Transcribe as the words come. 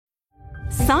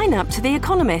Sign up to The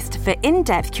Economist for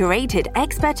in-depth curated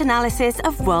expert analysis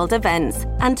of world events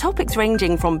and topics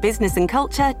ranging from business and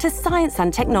culture to science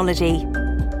and technology.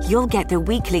 You'll get the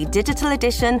weekly digital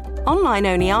edition,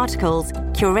 online-only articles,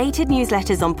 curated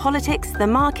newsletters on politics, the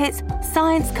markets,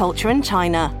 science, culture and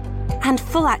China, and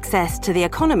full access to The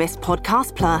Economist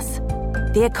Podcast Plus.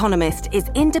 The Economist is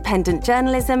independent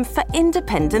journalism for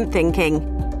independent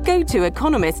thinking. Go to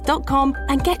economist.com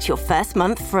and get your first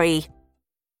month free.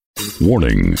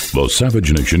 Warning: the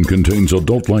Savage Nation contains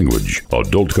adult language,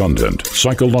 adult content,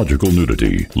 psychological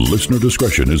nudity. Listener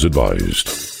discretion is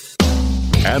advised.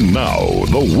 And now,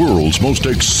 the world's most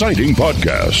exciting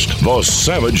podcast, The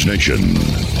Savage Nation,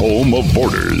 home of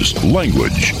borders,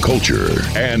 language, culture.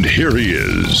 And here he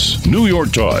is, New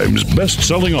York Times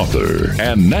best-selling author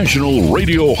and National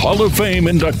Radio Hall of Fame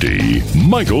inductee,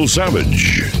 Michael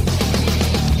Savage.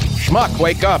 Schmuck,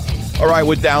 wake up. All right,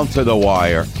 we're down to the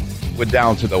wire. We're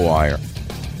down to the wire.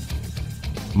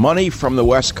 Money from the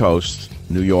West Coast,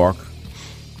 New York,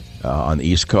 on the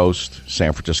East Coast,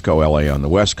 San Francisco, LA on the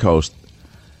West Coast.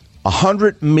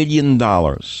 $100 million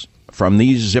from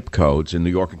these zip codes in New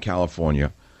York and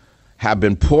California have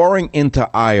been pouring into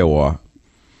Iowa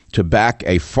to back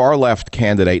a far-left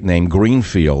candidate named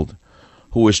Greenfield,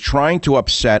 who is trying to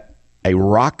upset a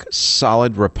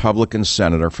rock-solid Republican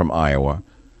senator from Iowa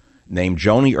named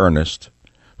Joni Ernest,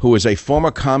 who is a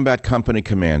former combat company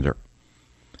commander.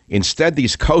 Instead,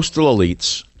 these coastal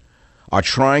elites are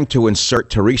trying to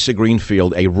insert Teresa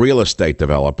Greenfield, a real estate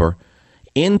developer,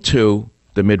 into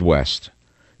the Midwest.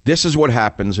 This is what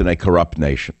happens in a corrupt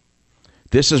nation.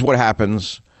 This is what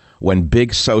happens when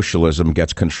big socialism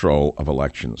gets control of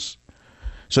elections.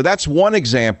 So that's one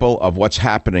example of what's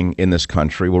happening in this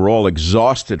country. We're all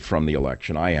exhausted from the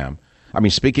election. I am. I mean,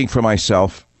 speaking for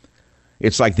myself,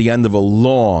 it's like the end of a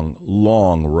long,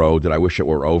 long road that I wish it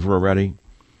were over already.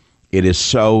 It is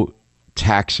so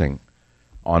taxing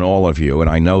on all of you, and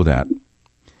I know that.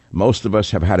 Most of us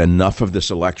have had enough of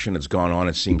this election. It's gone on,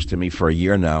 it seems to me, for a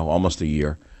year now, almost a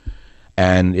year.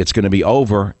 And it's going to be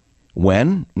over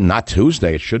when? Not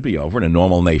Tuesday. It should be over. In a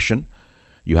normal nation,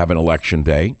 you have an election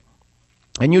day.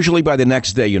 And usually by the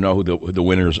next day, you know who the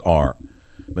winners are.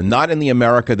 But not in the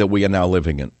America that we are now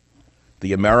living in.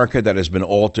 The America that has been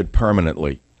altered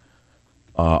permanently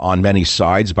on many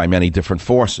sides by many different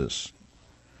forces.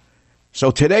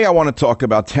 So today I want to talk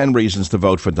about 10 reasons to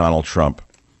vote for Donald Trump,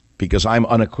 because I'm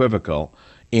unequivocal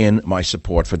in my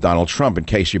support for Donald Trump. In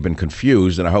case you've been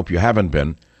confused, and I hope you haven't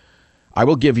been, I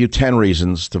will give you 10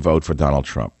 reasons to vote for Donald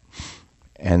Trump.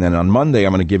 And then on Monday,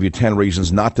 I'm going to give you 10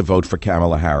 reasons not to vote for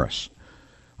Kamala Harris.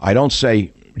 I don't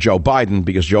say Joe Biden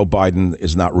because Joe Biden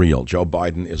is not real. Joe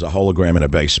Biden is a hologram in a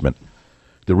basement.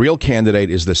 The real candidate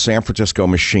is the San Francisco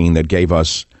machine that gave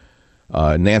us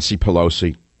Nancy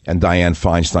Pelosi and Dianne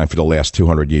Feinstein for the last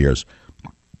 200 years.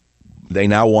 They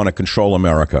now want to control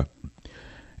America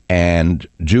and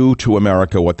do to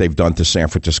America what they've done to San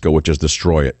Francisco, which is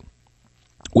destroy it.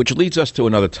 Which leads us to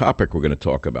another topic we're going to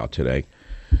talk about today,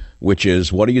 which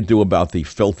is what do you do about the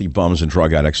filthy bums and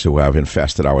drug addicts who have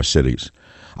infested our cities?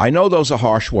 I know those are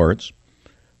harsh words,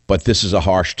 but this is a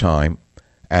harsh time,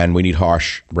 and we need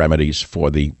harsh remedies for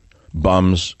the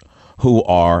bums who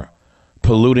are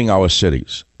polluting our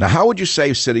cities. Now, how would you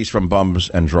save cities from bums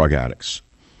and drug addicts?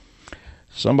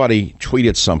 Somebody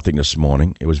tweeted something this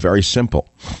morning. It was very simple.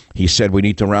 He said we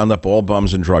need to round up all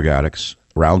bums and drug addicts,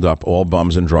 round up all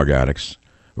bums and drug addicts,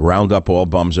 round up all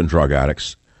bums and drug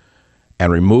addicts,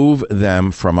 and remove them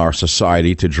from our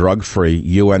society to drug-free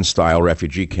UN-style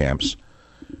refugee camps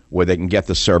where they can get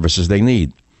the services they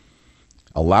need.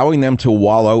 Allowing them to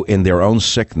wallow in their own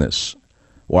sickness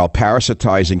while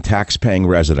parasitizing tax-paying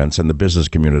residents and the business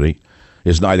community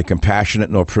is neither compassionate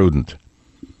nor prudent.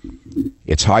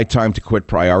 It's high time to quit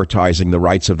prioritizing the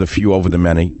rights of the few over the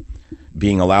many,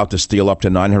 being allowed to steal up to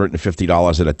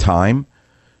 $950 at a time,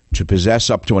 to possess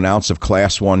up to an ounce of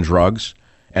Class 1 drugs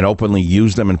and openly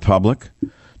use them in public,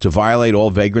 to violate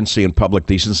all vagrancy and public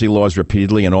decency laws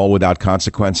repeatedly and all without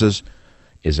consequences,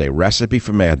 is a recipe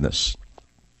for madness.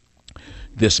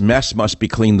 This mess must be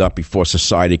cleaned up before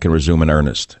society can resume in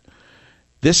earnest.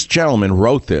 This gentleman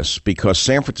wrote this because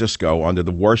San Francisco, under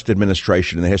the worst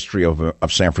administration in the history of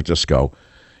San Francisco,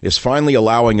 is finally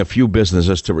allowing a few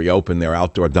businesses to reopen their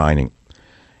outdoor dining.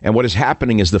 And what is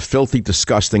happening is the filthy,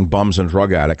 disgusting bums and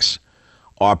drug addicts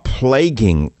are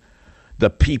plaguing the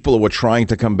people who are trying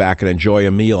to come back and enjoy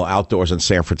a meal outdoors in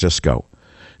San Francisco.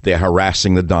 They're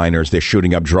harassing the diners. They're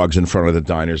shooting up drugs in front of the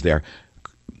diners. They're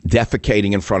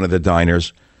defecating in front of the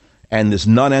diners. And this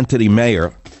non-entity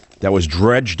mayor that was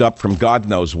dredged up from God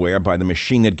knows where by the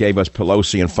machine that gave us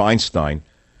Pelosi and Feinstein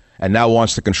and now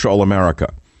wants to control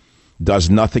America. does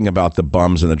nothing about the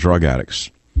bums and the drug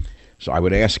addicts. So I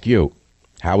would ask you,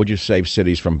 how would you save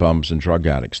cities from bums and drug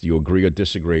addicts? Do you agree or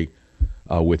disagree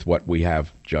with what we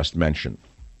have just mentioned?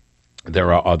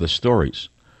 There are other stories,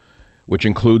 which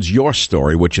includes your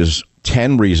story, which is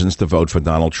 10 reasons to vote for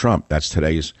Donald Trump. That's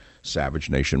today's Savage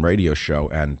Nation radio show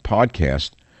and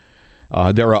podcast.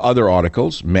 There are other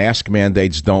articles. Mask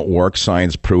mandates don't work.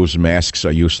 Science proves masks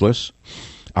are useless.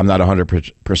 I'm not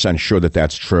 100% sure that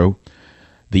that's true.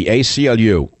 The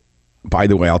ACLU, by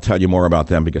the way, I'll tell you more about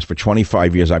them because for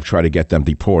 25 years I've tried to get them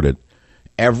deported.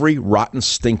 Every rotten,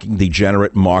 stinking,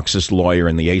 degenerate Marxist lawyer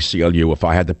in the ACLU, if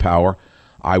I had the power,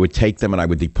 I would take them and I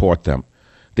would deport them.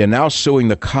 They're now suing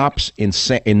the cops in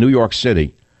New York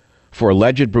City for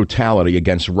alleged brutality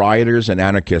against rioters and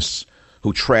anarchists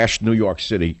who trashed New York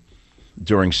City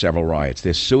during several riots.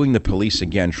 They're suing the police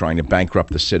again, trying to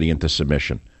bankrupt the city into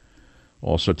submission.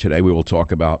 Also today we will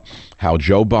talk about how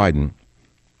Joe Biden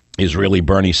is really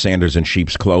Bernie Sanders in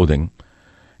sheep's clothing.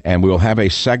 And we will have a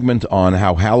segment on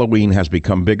how Halloween has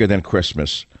become bigger than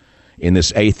Christmas in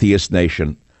this atheist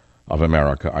nation of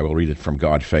America. I will read it from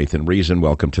God, Faith, and Reason.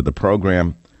 Welcome to the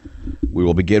program. We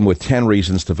will begin with 10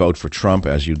 reasons to vote for Trump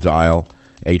as you dial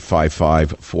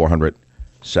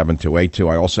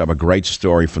 855-400-7282. I also have a great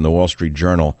story from the Wall Street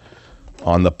Journal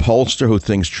on the pollster who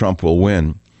thinks Trump will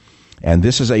win. And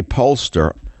this is a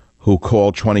pollster who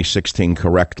called 2016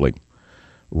 correctly.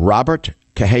 Robert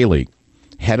Cahaly,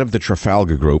 head of the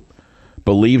Trafalgar Group,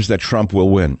 believes that Trump will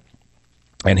win.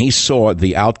 And he saw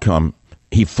the outcome.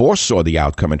 He foresaw the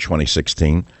outcome in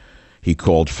 2016. He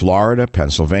called Florida,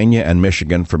 Pennsylvania, and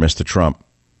Michigan for Mr. Trump.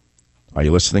 Are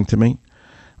you listening to me?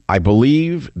 I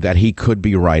believe that he could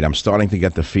be right. I'm starting to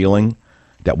get the feeling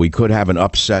that we could have an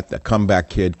upset. The comeback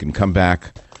kid can come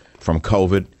back from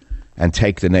COVID and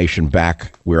take the nation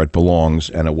back where it belongs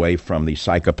and away from the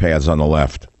psychopaths on the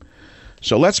left.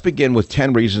 So let's begin with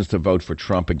 10 reasons to vote for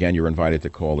Trump. Again, you're invited to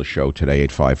call the show today,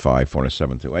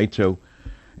 855-400-7282.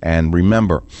 And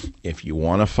remember, if you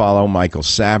want to follow Michael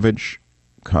Savage,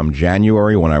 come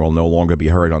January, when I will no longer be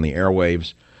heard on the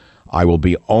airwaves, I will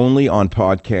be only on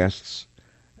podcasts,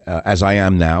 as I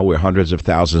am now, where hundreds of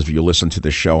thousands of you listen to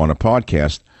the show on a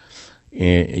podcast.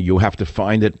 You have to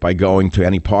find it by going to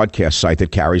any podcast site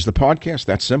that carries the podcast.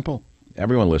 That's simple.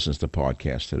 Everyone listens to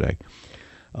podcasts today.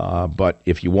 But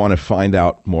if you want to find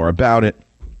out more about it,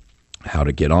 how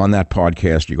to get on that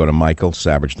podcast, you go to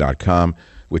michaelsavage.com,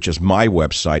 which is my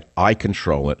website. I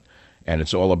control it, and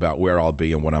it's all about where I'll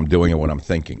be and what I'm doing and what I'm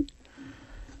thinking.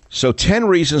 So 10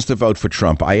 reasons to vote for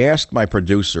Trump. I asked my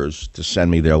producers to send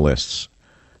me their lists.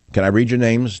 Can I read your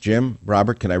names, Jim,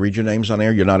 Robert? Can I read your names on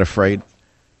air? You're not afraid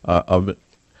of it?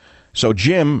 So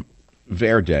Jim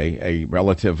Verde, a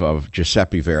relative of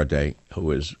Giuseppe Verde,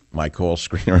 who is my call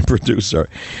screener and producer,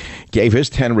 gave his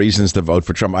 10 reasons to vote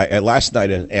for Trump. Last night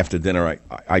after dinner,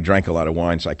 I drank a lot of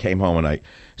wine, so I came home and I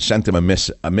sent him a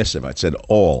missive. I said,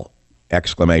 all, !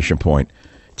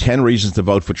 10 reasons to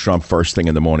vote for Trump first thing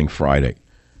in the morning Friday.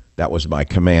 That was my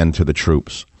command to the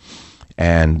troops.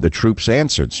 And the troops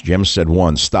answered. Jim said,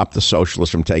 1, stop the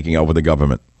socialists from taking over the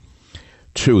government.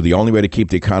 2, the only way to keep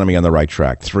the economy on the right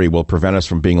track. 3, will prevent us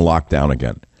from being locked down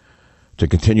again. To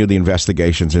continue the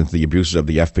investigations into the abuses of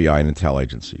the FBI and intel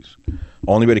agencies.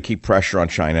 Only way to keep pressure on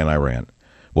China and Iran.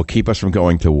 Will keep us from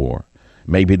going to war.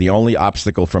 Maybe the only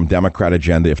obstacle from Democrat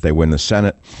agenda if they win the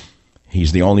Senate.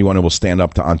 He's the only one who will stand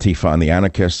up to Antifa and the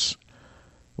anarchists.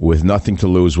 With nothing to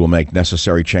lose, will make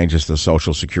necessary changes to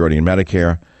Social Security and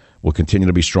Medicare. Will continue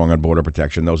to be strong on border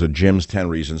protection. Those are Jim's 10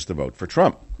 reasons to vote for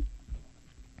Trump.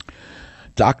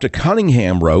 Dr.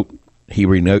 Cunningham wrote he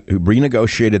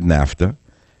renegotiated NAFTA.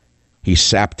 He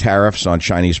sapped tariffs on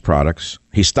Chinese products.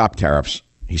 He stopped tariffs.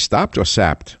 He stopped or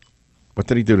sapped? What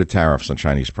did he do to tariffs on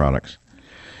Chinese products?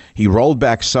 He rolled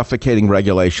back suffocating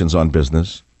regulations on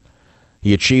business.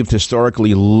 He achieved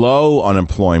historically low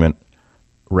unemployment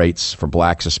rates for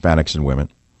blacks, Hispanics, and women.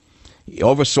 He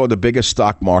oversaw the biggest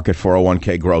stock market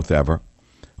 401k growth ever.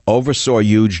 Oversaw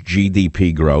huge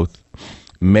GDP growth.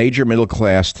 Major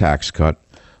middle-class tax cut,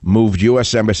 moved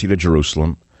U.S. Embassy to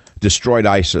Jerusalem, destroyed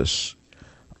ISIS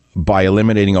by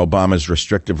eliminating Obama's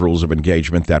restrictive rules of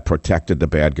engagement that protected the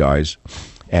bad guys,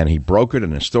 and he brokered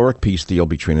an historic peace deal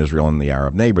between Israel and the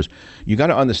Arab neighbors. You got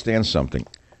to understand something.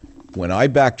 When I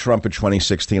backed Trump in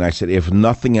 2016, I said, if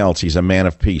nothing else, he's a man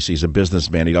of peace. He's a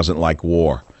businessman. He doesn't like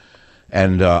war.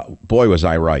 And boy, was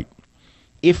I right.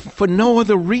 If for no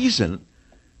other reason,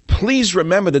 please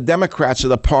remember the Democrats are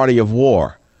the party of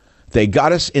war. They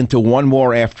got us into one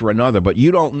war after another, but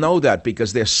you don't know that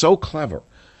because they're so clever.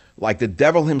 Like the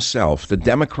devil himself, the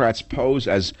Democrats pose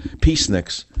as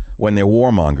peaceniks when they're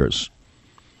warmongers.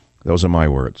 Those are my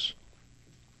words.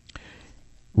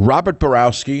 Robert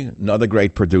Borowski, another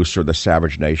great producer of The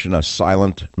Savage Nation, a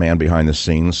silent man behind the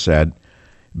scenes, said,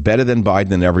 better than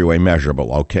Biden in every way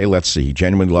measurable. Okay, let's see. He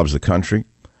genuinely loves the country.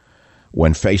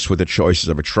 When faced with the choices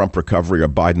of a Trump recovery or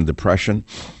Biden depression,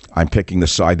 I'm picking the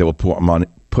side that will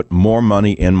put more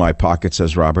money in my pocket,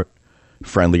 says Robert.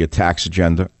 Friendly, a tax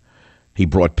agenda. He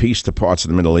brought peace to parts of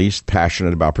the Middle East,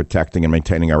 passionate about protecting and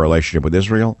maintaining our relationship with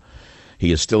Israel.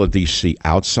 He is still a D.C.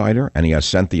 outsider, and he has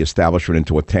sent the establishment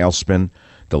into a tailspin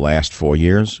the last 4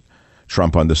 years.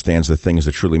 Trump understands the things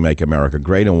that truly make America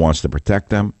great and wants to protect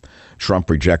them. Trump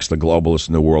rejects the globalist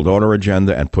New World Order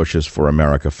agenda and pushes for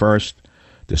America first.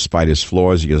 Despite his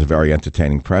flaws, he is a very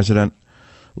entertaining president.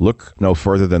 Look no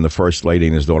further than the First Lady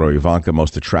and his daughter Ivanka,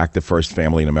 most attractive first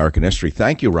family in American history.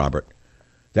 Thank you, Robert.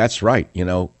 That's right. You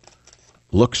know,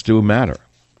 looks do matter.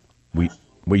 We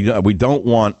don't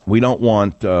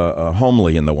want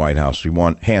homely in the White House. We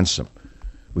want handsome.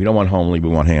 We don't want homely. We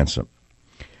want handsome.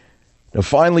 Now,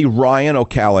 finally, Ryan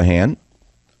O'Callaghan,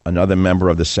 another member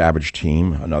of the Savage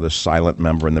team, another silent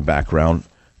member in the background,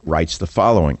 writes the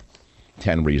following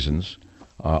 10 reasons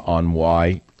on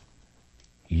why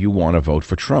you want to vote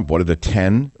for Trump. What are the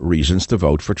 10 reasons to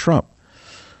vote for Trump?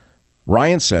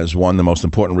 Ryan says, one, the most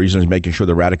important reason is making sure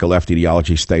the radical left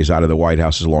ideology stays out of the White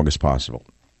House as long as possible.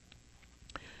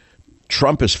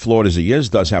 Trump, as flawed as he is,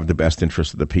 does have the best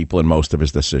interest of the people in most of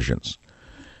his decisions.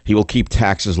 He will keep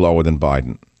taxes lower than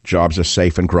Biden. Jobs are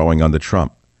safe and growing under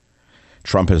Trump.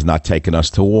 Trump has not taken us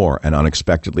to war and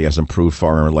unexpectedly has improved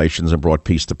foreign relations and brought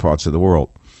peace to parts of the world.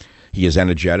 He is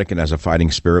energetic and has a fighting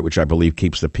spirit, which I believe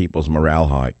keeps the people's morale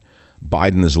high.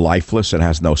 Biden is lifeless and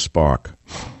has no spark.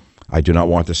 I do not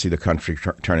want to see the country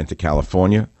turn into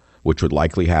California, which would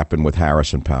likely happen with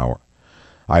Harris in power.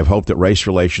 I have hoped that race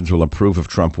relations will improve if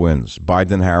Trump wins.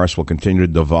 Biden and Harris will continue to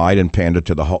divide and pander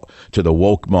to the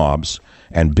woke mobs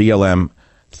and BLM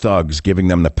thugs, giving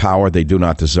them the power they do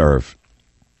not deserve.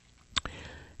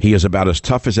 He is about as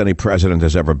tough as any president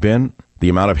has ever been. The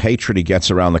amount of hatred he gets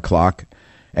around the clock,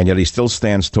 and yet he still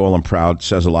stands tall and proud,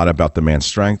 says a lot about the man's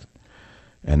strength.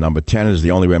 And number 10 is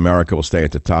the only way America will stay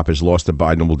at the top. His loss to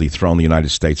Biden will dethrone the United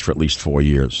States for at least 4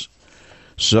 years.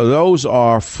 So those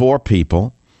are 4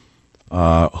 people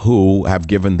who have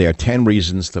given their 10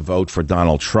 reasons to vote for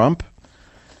Donald Trump.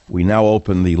 We now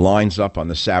open the lines up on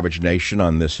the Savage Nation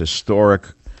on this historic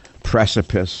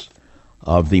precipice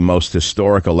of the most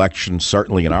historic election,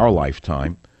 certainly in our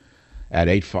lifetime, at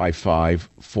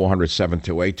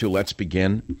 855-400-7282. Let's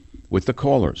begin with the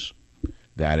callers.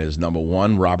 That is number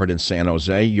 1, Robert in San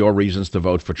Jose. Your reasons to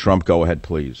vote for Trump. Go ahead,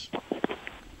 please.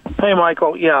 Hey,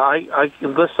 Michael. Yeah, I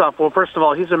can list off. Well, first of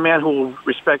all, he's a man who will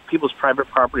respect people's private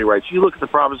property rights. You look at the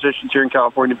propositions here in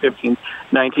California, 15,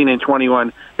 19, and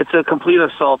 21. It's a complete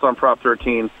assault on Prop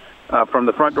 13 from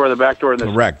the front door to the back door.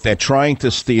 Correct. They're trying to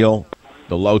steal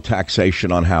the low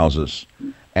taxation on houses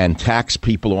and tax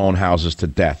people who own houses to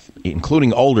death,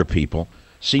 including older people,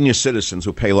 senior citizens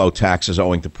who pay low taxes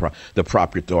owing to the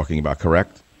prop you're talking about,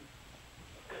 correct?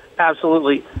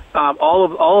 Absolutely.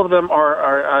 All of them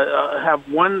are have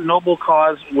one noble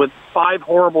cause with 5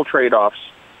 horrible trade-offs.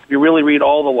 If you really read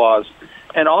all the laws.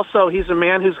 And also, he's a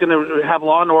man who's going to have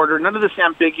law and order. None of this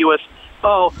ambiguous,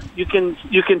 oh, you can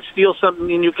steal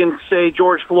something and you can say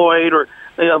George Floyd or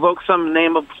evoke some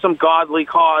name of some godly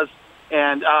cause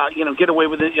and get away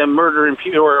with it, murder and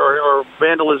or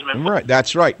vandalism. Right,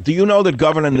 that's right. Do you know that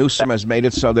Governor Newsom has made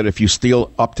it so that if you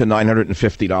steal up to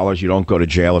 $950, you don't go to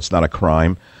jail? It's not a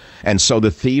crime. And so the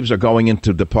thieves are going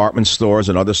into department stores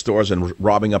and other stores and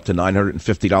robbing up to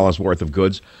 $950 worth of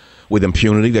goods with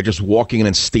impunity. They're just walking in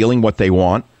and stealing what they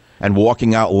want and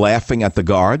walking out laughing at the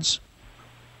guards.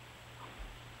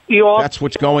 That's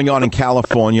what's going on in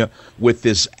California with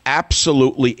this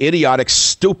absolutely idiotic,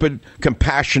 stupid,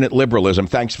 compassionate liberalism.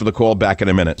 Thanks for the call. Back in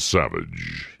a minute.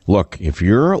 Savage. Look, if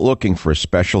you're looking for a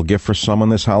special gift for someone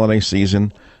this holiday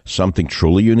season, something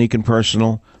truly unique and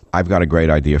personal, I've got a great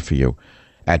idea for you.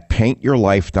 At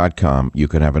paintyourlife.com, you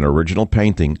can have an original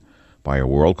painting by a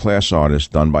world-class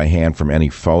artist done by hand from any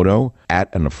photo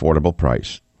at an affordable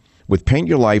price. With Paint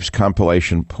Your Life's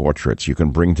compilation portraits, you can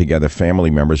bring together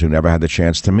family members who never had the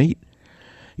chance to meet.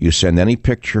 You send any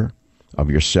picture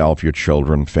of yourself, your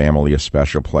children, family, a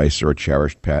special place, or a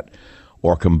cherished pet,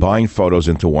 or combine photos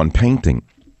into one painting,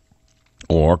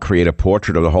 or create a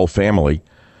portrait of the whole family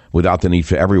without the need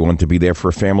for everyone to be there for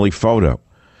a family photo.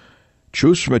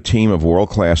 Choose from a team of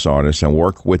world-class artists and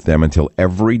work with them until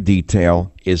every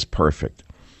detail is perfect.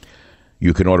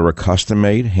 You can order a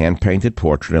custom-made, hand-painted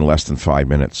portrait in less than 5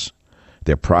 minutes.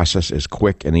 Their process is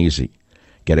quick and easy.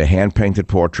 Get a hand-painted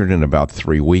portrait in about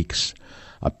 3 weeks.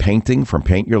 A painting from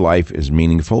Paint Your Life is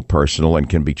meaningful, personal, and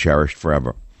can be cherished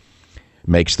forever.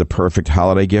 makes the perfect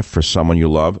holiday gift for someone you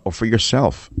love or for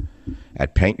yourself.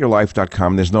 At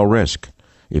paintyourlife.com, there's no risk.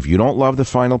 If you don't love the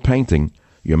final painting,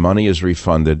 your money is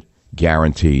refunded,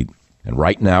 guaranteed. And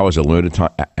right now, as a limited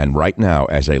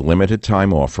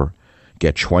time offer,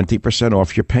 get 20%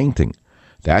 off your painting.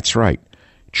 That's right,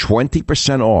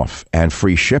 20% off and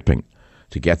free shipping.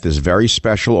 To get this very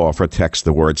special offer, text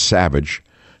the word SAVAGE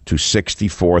to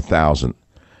 64,000.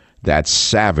 That's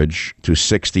SAVAGE to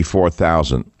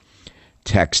 64,000.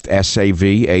 Text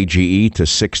SAVAGE to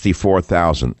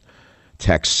 64,000.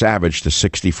 Text SAVAGE to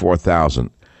 64,000.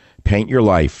 Paint your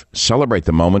life. Celebrate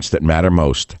the moments that matter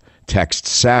most. Text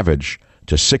SAVAGE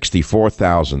to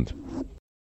 64,000.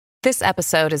 This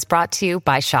episode is brought to you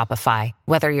by Shopify.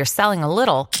 Whether you're selling a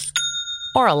little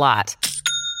or a lot,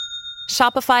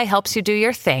 Shopify helps you do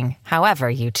your thing, however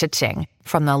you cha-ching.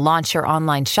 From the launch your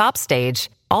online shop stage,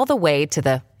 all the way to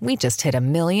the we just hit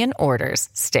 1 million orders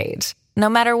stage. No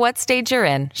matter what stage you're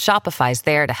in, Shopify's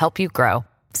there to help you grow.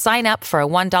 Sign up for a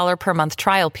 $1 per month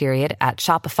trial period at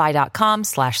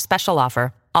shopify.com/special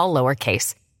offer, all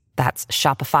lowercase. That's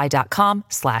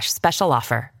shopify.com/special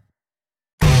offer.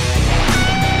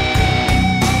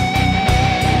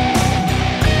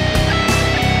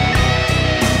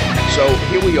 So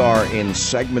here we are in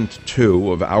segment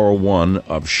 2 of hour 1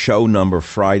 of show number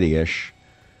Friday-ish,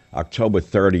 October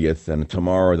 30th, and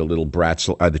tomorrow the little brats,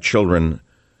 the children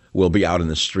will be out in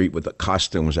the street with the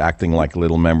costumes, acting like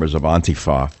little members of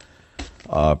Antifa,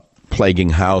 plaguing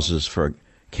houses for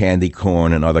candy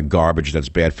corn and other garbage that's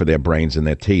bad for their brains and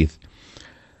their teeth.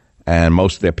 And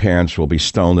most of their parents will be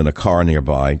stoned in a car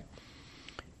nearby.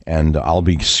 And I'll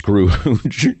be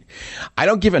Scrooge. I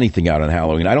don't give anything out on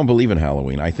Halloween. I don't believe in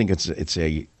Halloween. I think it's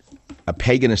a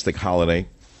paganistic holiday.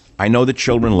 I know the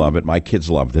children love it. My kids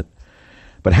loved it.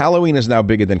 But Halloween is now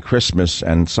bigger than Christmas.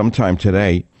 And sometime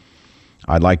today,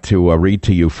 I'd like to read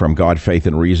to you from God, Faith,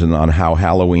 and Reason on how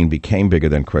Halloween became bigger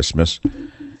than Christmas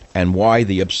and why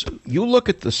you look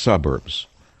at the suburbs.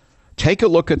 Take a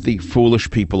look at the foolish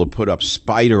people who put up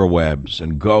spider webs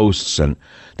and ghosts and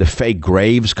the fake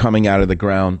graves coming out of the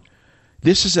ground.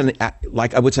 This is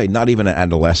like I would say, not even an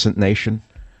adolescent nation.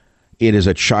 It is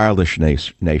a childish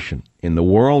nation. In the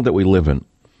world that we live in,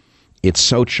 it's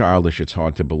so childish it's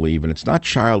hard to believe. And it's not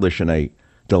childish in a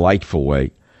delightful way.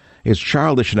 It's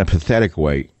childish in a pathetic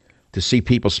way to see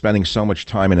people spending so much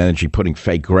time and energy putting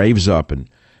fake graves up and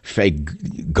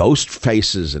fake ghost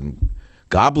faces and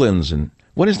goblins. And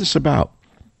what is this about?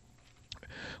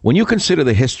 When you consider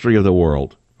the history of the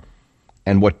world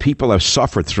and what people have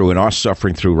suffered through and are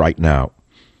suffering through right now,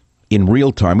 in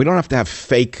real time, we don't have to have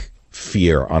fake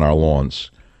fear on our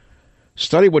lawns.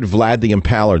 Study what Vlad the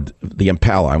Impaler,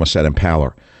 I almost said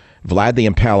Impaler, Vlad the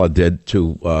Impaler did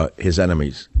to his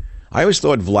enemies. I always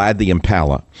thought Vlad the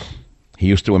Impaler, he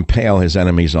used to impale his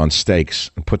enemies on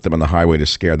stakes and put them on the highway to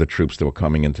scare the troops that were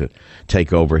coming in to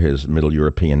take over his Middle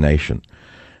European nation.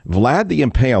 Vlad the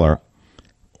Impaler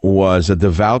was a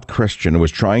devout Christian who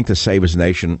was trying to save his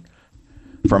nation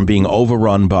from being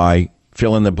overrun by,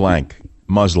 fill in the blank,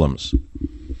 Muslims.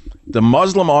 The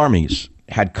Muslim armies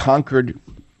had conquered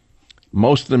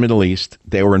most of the Middle East.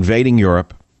 They were invading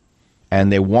Europe,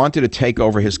 and they wanted to take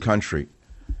over his country.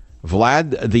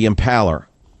 Vlad the Impaler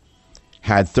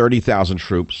had 30,000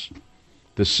 troops.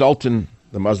 The Sultan,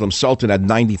 the Muslim Sultan, had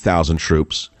 90,000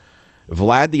 troops.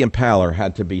 Vlad the Impaler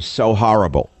had to be so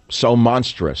horrible, so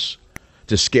monstrous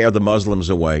to scare the Muslims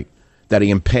away that he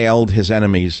impaled his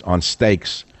enemies on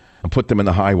stakes and put them in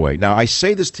the highway. Now, I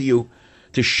say this to you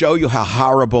to show you how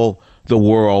horrible the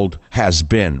world has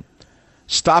been.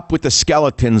 Stop with the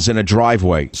skeletons in a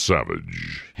driveway.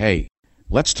 Savage. Hey,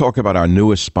 let's talk about our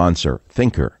newest sponsor,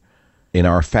 Thinker. In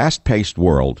our fast-paced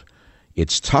world,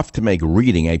 it's tough to make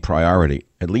reading a priority.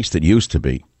 At least it used to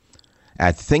be.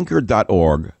 At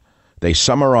thinker.org, they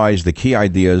summarize the key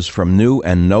ideas from new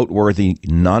and noteworthy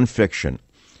nonfiction,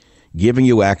 giving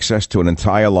you access to an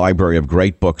entire library of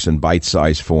great books in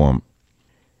bite-sized form.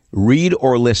 Read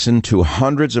or listen to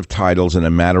hundreds of titles in a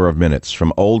matter of minutes,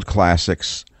 from old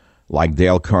classics like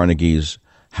Dale Carnegie's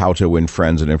How to Win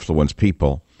Friends and Influence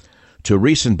People, to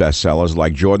recent bestsellers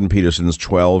like Jordan Peterson's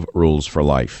 12 Rules for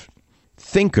Life.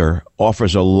 Thinker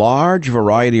offers a large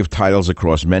variety of titles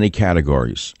across many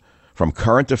categories, from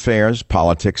current affairs,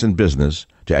 politics, and business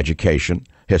to education,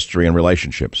 history, and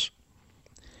relationships.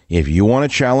 If you want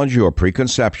to challenge your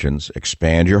preconceptions,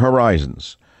 expand your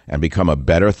horizons, and become a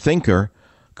better thinker,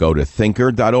 go to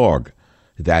thinker.org.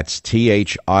 That's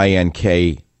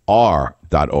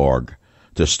THINKR.org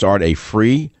to start a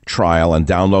free trial and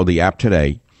download the app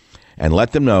today. And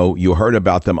let them know you heard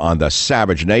about them on the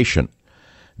Savage Nation.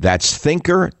 That's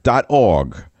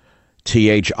thinker.org.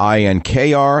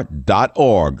 THINKR.org.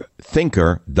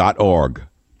 Thinker.org.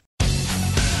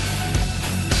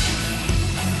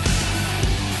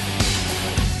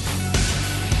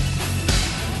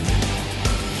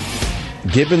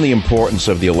 Given the importance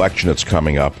of the election that's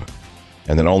coming up,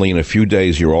 and then only in a few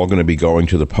days you're all going to be going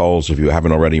to the polls if you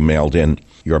haven't already mailed in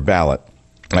your ballot,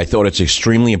 I thought it's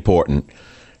extremely important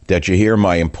that you hear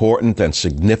my important and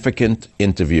significant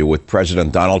interview with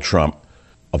President Donald Trump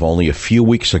of only a few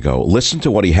weeks ago. Listen to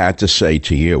what he had to say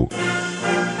to you.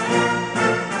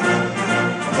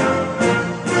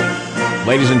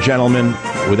 Ladies and gentlemen,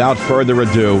 without further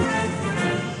ado,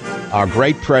 our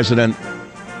great president,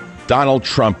 Donald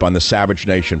Trump on the Savage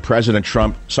Nation. President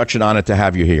Trump, such an honor to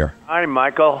have you here. Hi,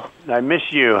 Michael. I miss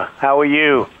you. How are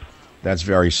you? That's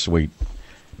very sweet.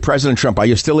 President Trump, are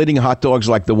you still eating hot dogs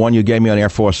like the one you gave me on Air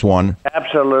Force One?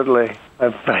 Absolutely.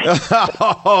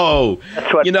 Oh,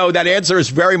 you know, that answer is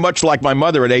very much like my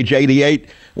mother at age 88.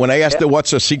 When I asked her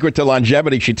what's her secret to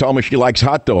longevity, she told me she likes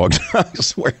hot dogs. I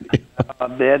swear to you.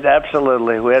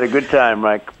 Absolutely. We had a good time,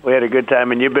 Mike. We had a good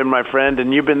time, and you've been my friend,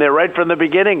 and you've been there right from the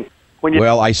beginning.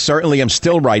 Well, I certainly am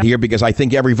still right here because I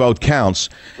think every vote counts.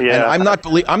 Yeah. And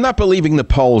I'm not believing the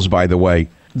polls, by the way.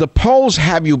 The polls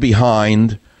have you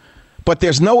behind, but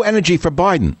there's no energy for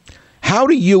Biden. How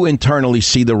do you internally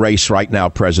see the race right now,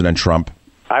 President Trump?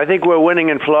 I think we're winning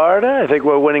in Florida. I think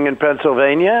we're winning in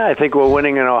Pennsylvania. I think we're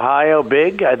winning in Ohio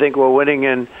big. I think we're winning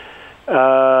in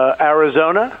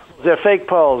Arizona. They're fake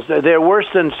polls. They're worse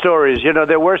than stories. You know,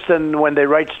 they're worse than when they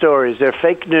write stories. They're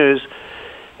fake news.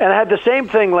 And I had the same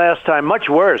thing last time, much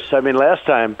worse. I mean, last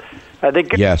time, I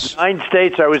think in 9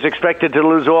 states I was expected to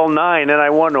lose all 9, and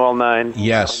I won all 9.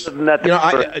 Yes.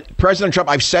 President Trump,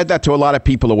 I've said that to a lot of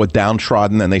people who were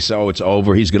downtrodden, and they say, oh, it's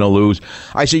over, he's going to lose.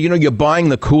 I said, you're buying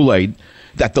the Kool-Aid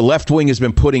that the left wing has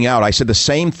been putting out. I said the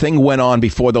same thing went on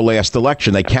before the last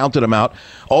election. They counted him out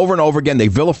over and over again. They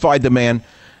vilified the man,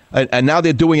 and now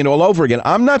they're doing it all over again.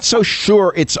 I'm not so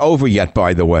sure it's over yet,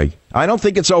 by the way. I don't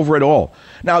think it's over at all.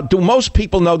 Now, do most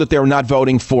people know that they're not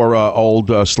voting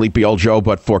for sleepy old Joe,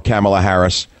 but for Kamala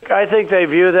Harris? I think they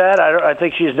view that. I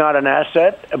think she's not an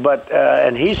asset, but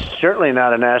and he's certainly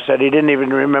not an asset. He didn't even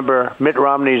remember Mitt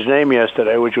Romney's name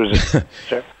yesterday, which was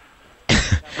yeah,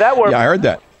 I heard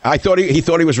that. I thought he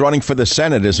thought he was running for the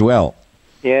Senate as well.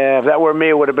 Yeah, if that were me,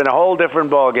 it would have been a whole different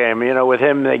ball game. You know, with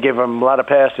him, they give him a lot of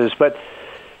passes, but.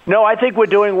 No, I think we're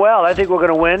doing well. I think we're going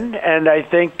to win, and I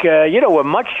think, we're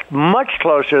much, much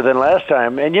closer than last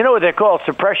time. And you know what they're called?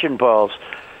 Suppression polls.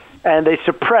 And they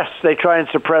try and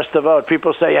suppress the vote.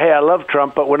 People say, hey, I love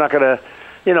Trump, but we're not going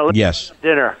to, yes.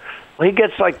 Dinner. Well, he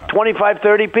gets like 25,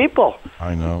 30 people.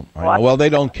 I know. Well, they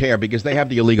don't care because they have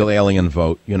the illegal alien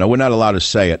vote. You know, we're not allowed to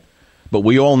say it. But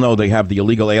we all know they have the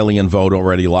illegal alien vote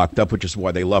already locked up, which is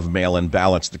why they love mail-in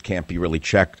ballots that can't be really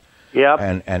checked. Yeah,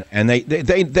 and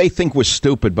they think we're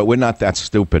stupid, but we're not that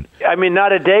stupid. I mean,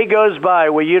 not a day goes by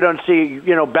where you don't see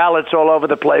ballots all over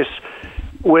the place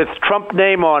with Trump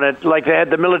name on it, like they had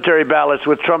the military ballots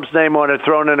with Trump's name on it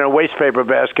thrown in a waste paper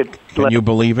basket. Can you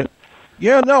believe it?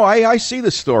 Yeah, no, I see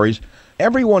the stories.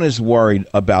 Everyone is worried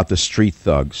about the street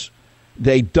thugs.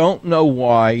 They don't know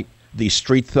why the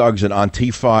street thugs and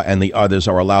Antifa and the others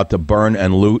are allowed to burn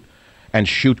and loot and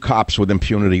shoot cops with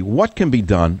impunity. What can be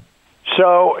done?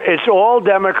 So it's all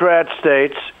Democrat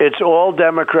states. It's all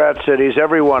Democrat cities,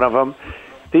 every one of them.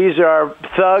 These are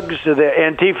thugs. The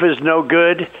Antifa's no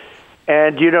good.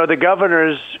 And, the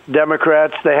governor's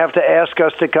Democrats, they have to ask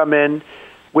us to come in.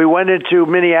 We went into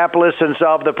Minneapolis and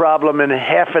solved the problem in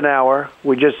half an hour.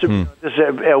 We just, this is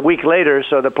a week later,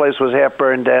 so the place was half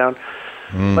burned down.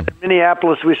 But in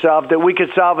Minneapolis, we solved it. We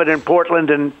could solve it in Portland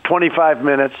in 25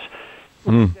 minutes.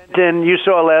 You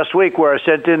saw last week where I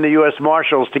sent in the U.S.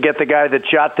 Marshals to get the guy that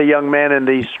shot the young man in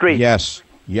the street. Yes,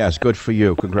 good for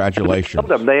you. Congratulations.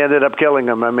 They ended up killing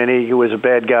him. I mean, he was a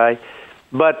bad guy.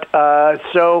 But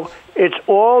so it's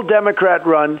all Democrat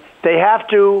run. They have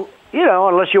to,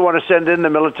 unless you want to send in the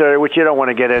military, which you don't want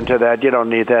to get into that. You don't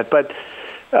need that. But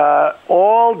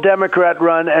all Democrat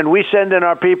run, and we send in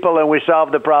our people and we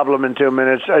solve the problem in 2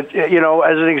 minutes. As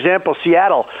an example,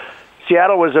 Seattle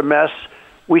was a mess.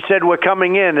 We said we're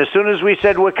coming in. As soon as we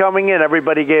said we're coming in,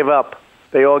 everybody gave up.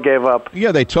 They all gave up.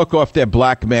 Yeah, they took off their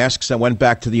black masks and went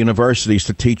back to the universities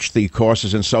to teach the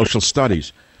courses in social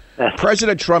studies.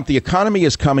 President Trump, the economy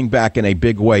is coming back in a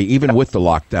big way, even with the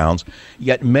lockdowns,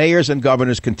 yet mayors and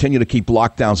governors continue to keep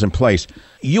lockdowns in place.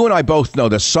 You and I both know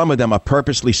that some of them are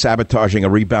purposely sabotaging a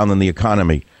rebound in the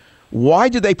economy. Why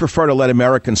do they prefer to let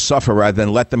Americans suffer rather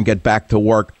than let them get back to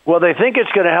work? Well, they think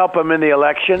it's going to help them in the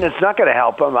election. It's not going to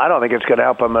help them. I don't think it's going to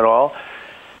help them at all.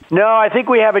 No, I think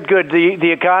we have it good.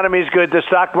 The economy's good. The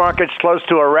stock market's close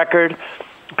to a record.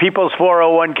 People's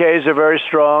 401ks are very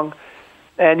strong.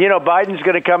 And, Biden's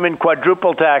going to come in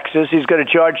quadruple taxes. He's going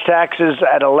to charge taxes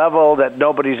at a level that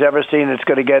nobody's ever seen.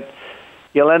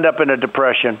 You'll end up in a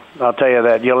depression. I'll tell you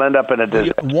that. You'll end up in a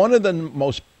disaster. One of the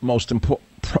most important,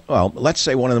 let's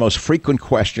say one of the most frequent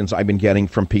questions I've been getting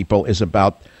from people is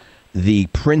about the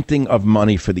printing of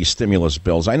money for these stimulus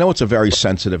bills. I know it's a very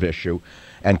sensitive issue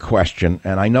and question,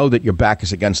 and I know that your back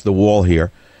is against the wall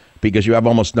here because you have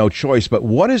almost no choice. But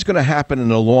what is going to happen in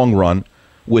the long run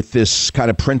with this kind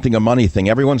of printing of money thing?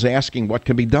 Everyone's asking what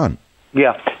can be done.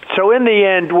 Yeah. So in the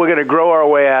end, we're going to grow our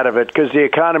way out of it because the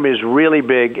economy is really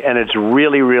big and it's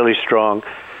really, really strong.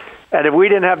 And if we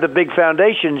didn't have the big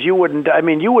foundations, you'd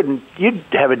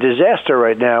have a disaster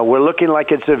right now. We're looking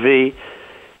like it's a V.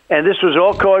 And this was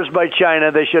all caused by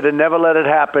China. They should have never let it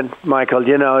happen, Michael.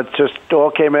 It just all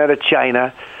came out of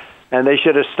China, and they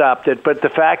should have stopped it. But the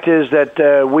fact is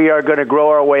that we are going to grow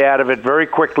our way out of it very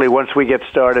quickly once we get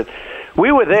started.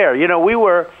 We were there.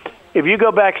 If you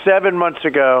go back 7 months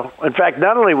ago, in fact,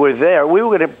 not only were there, we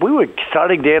were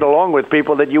starting to get along with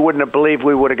people that you wouldn't have believed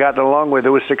we would have gotten along with. It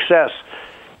was success.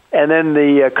 And then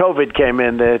the COVID came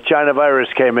in, the China virus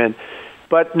came in.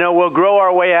 But no, we'll grow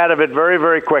our way out of it very,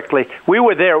 very quickly. We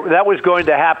were there. That was going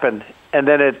to happen. And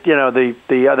then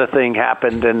the other thing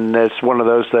happened, and it's one of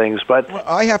those things. But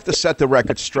I have to set the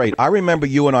record straight. I remember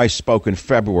you and I spoke in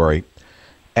February,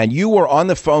 and you were on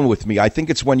the phone with me. I think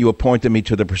it's when you appointed me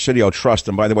to the Presidio Trust.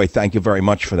 And by the way, thank you very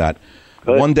much for that.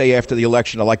 Good. One day after the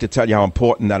election, I'd like to tell you how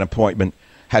important that appointment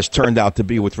has turned out to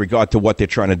be with regard to what they're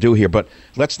trying to do here. But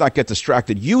let's not get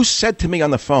distracted. You said to me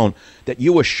on the phone that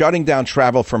you were shutting down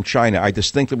travel from China. I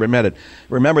distinctly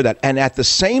remember that. And at the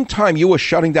same time you were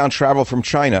shutting down travel from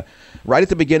China, right at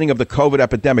the beginning of the COVID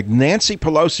epidemic, Nancy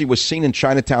Pelosi was seen in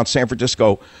Chinatown, San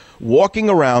Francisco, walking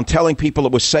around telling people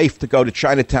it was safe to go to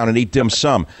Chinatown and eat dim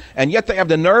sum. And yet they have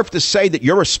the nerve to say that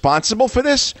you're responsible for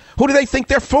this? Who do they think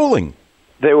they're fooling?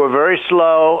 They were very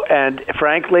slow, and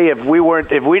frankly, if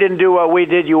we didn't do what we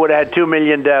did, you would have had 2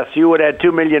 million deaths. You would have had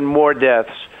 2 million more deaths.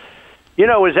 It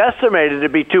was estimated to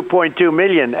be 2.2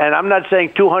 million, and I'm not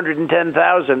saying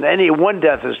 210,000. Any one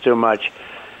death is too much.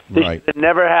 This right.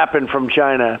 Never happened from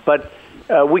China, but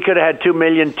we could have had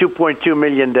 2.2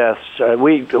 million deaths.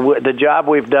 The job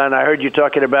we've done, I heard you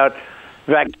talking about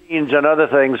vaccines and other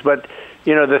things, but,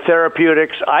 the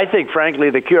therapeutics, I think, frankly,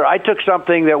 the cure. I took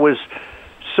something that was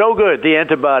so good, the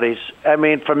antibodies. I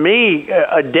mean, for me,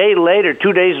 a day later,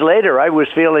 2 days later, I was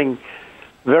feeling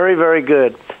very, very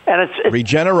good. And it's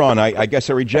Regeneron, I guess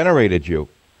it regenerated you.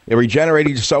 It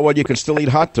regenerated you so well you can still eat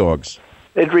hot dogs.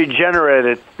 It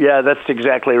regenerated. Yeah, that's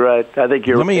exactly right. I think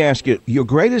you're Let me ask you,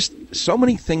 so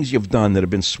many things you've done that have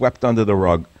been swept under the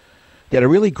rug that are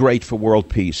really great for world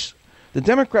peace. The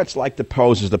Democrats like to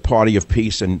pose as the party of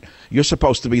peace, and you're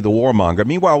supposed to be the warmonger.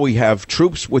 Meanwhile, we have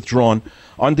troops withdrawn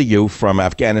under you from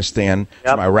Afghanistan,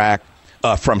 from Iraq,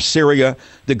 from Syria.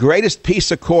 The greatest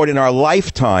peace accord in our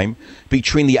lifetime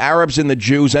between the Arabs and the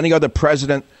Jews. Any other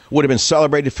president would have been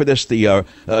celebrated for this. The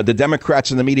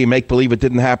Democrats and the media make believe it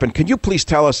didn't happen. Can you please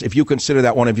tell us if you consider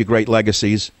that one of your great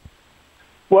legacies?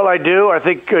 Well, I do. I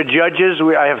think judges,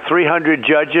 I have 300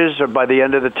 judges by the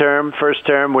end of the first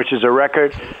term, which is a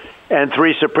record, and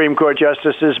 3 Supreme Court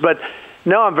justices. But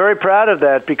no, I'm very proud of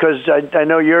that because I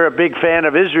know you're a big fan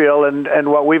of Israel and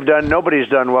what we've done. Nobody's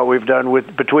done what we've done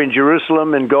between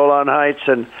Jerusalem and Golan Heights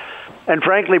and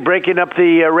frankly, breaking up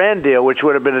the Iran deal, which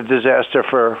would have been a disaster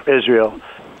for Israel.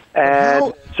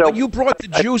 And so you brought the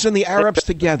Jews and the Arabs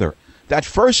together. That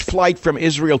first flight from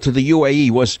Israel to the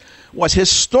UAE was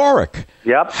historic.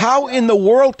 Yep. How in the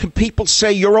world can people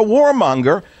say you're a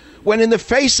warmonger when in the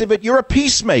face of it, you're a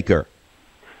peacemaker?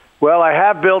 Well, I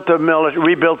have rebuilt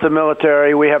the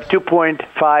military. We have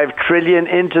 $2.5 trillion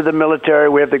into the military.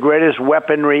 We have the greatest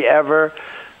weaponry ever.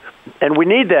 And we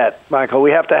need that, Michael.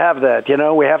 We have to have that.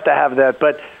 We have to have that.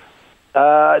 But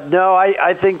no,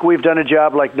 I think we've done a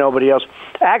job like nobody else.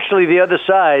 Actually, the other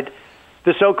side,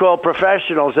 the so-called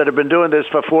professionals that have been doing this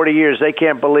for 40 years, they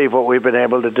can't believe what we've been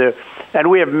able to do. And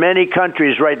we have many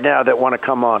countries right now that want to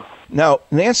come on. Now,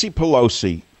 Nancy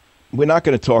Pelosi, we're not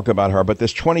going to talk about her, but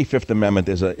this 25th Amendment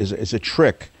is a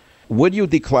trick. Would you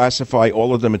declassify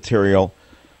all of the material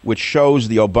which shows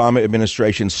the Obama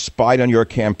administration spied on your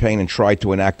campaign and tried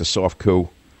to enact a soft coup?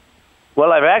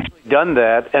 Well, I've actually done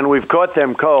that, and we've caught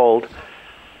them cold,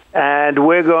 and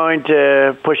we're going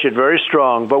to push it very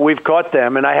strong. But we've caught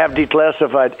them, and I have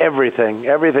declassified everything.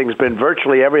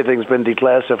 Virtually everything's been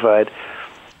declassified.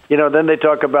 Then they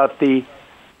talk about the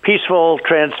peaceful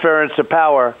transference of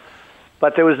power.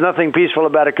 But there was nothing peaceful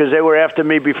about it because they were after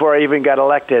me before I even got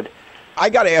elected. I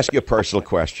got to ask you a personal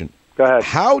question. Go ahead.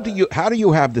 How do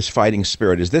you have this fighting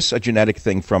spirit? Is this a genetic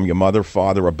thing from your mother,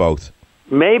 father, or both?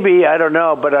 Maybe, I don't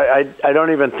know, but I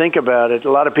don't even think about it.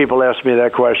 A lot of people ask me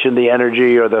that question, the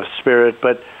energy or the spirit,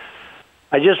 but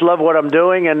I just love what I'm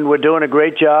doing, and we're doing a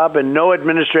great job, and no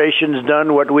administration's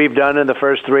done what we've done in the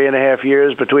first 3.5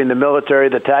 years between the military,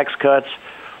 the tax cuts,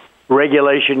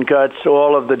 regulation cuts,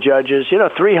 all of the judges.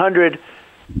 300,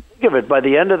 think of it, by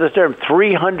the end of the term,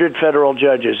 300 federal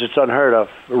judges. It's unheard of.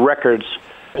 Records.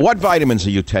 What vitamins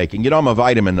are you taking? I'm a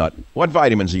vitamin nut. What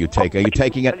vitamins are you taking? Are you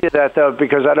taking it? I tell you that, though,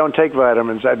 because I don't take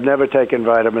vitamins. I've never taken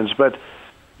vitamins, but...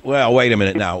 Well, wait a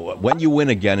minute now. When you win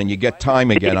again and you get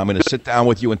time again, I'm going to sit down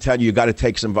with you and tell you got to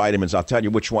take some vitamins. I'll tell you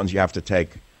which ones you have to take.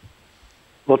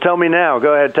 Well, tell me now.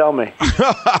 Go ahead, tell me.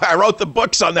 I wrote the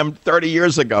books on them 30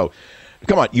 years ago.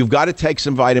 Come on, you've got to take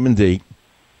some vitamin D.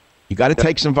 You got to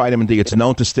take some vitamin D. It's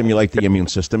known to stimulate the immune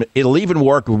system. It'll even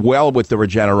work well with the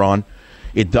Regeneron.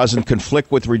 It doesn't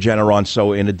conflict with Regeneron.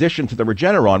 So in addition to the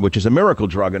Regeneron, which is a miracle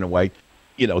drug in a way,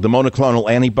 the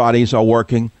monoclonal antibodies are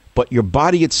working. But your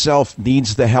body itself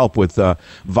needs the help with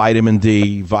vitamin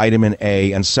D, vitamin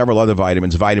A, and several other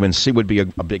vitamins. Vitamin C would be a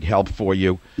big help for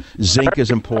you. Zinc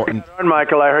is important.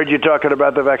 Michael, I heard you talking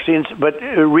about the vaccines, but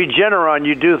Regeneron,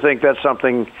 you do think that's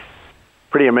something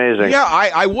pretty amazing. Yeah,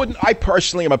 I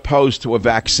personally am opposed to a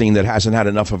vaccine that hasn't had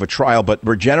enough of a trial, but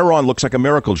Regeneron looks like a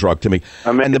miracle drug to me.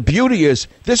 And the beauty is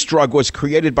this drug was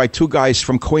created by two guys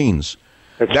from Queens.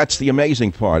 That's the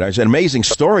amazing part. It's an amazing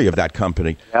story of that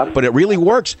company. Yep. But it really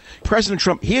works. President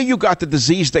Trump, here you got the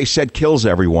disease they said kills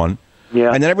everyone.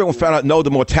 Yeah. And then everyone found out, no, the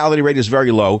mortality rate is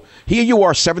very low. Here you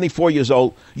are, 74 years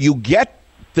old. You get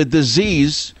the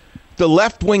disease, the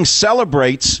left wing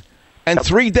celebrates, and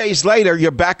 3 days later,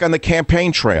 you're back on the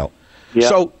campaign trail. Yep.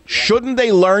 So shouldn't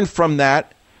they learn from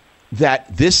that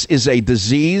this is a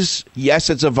disease? Yes,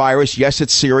 it's a virus. Yes,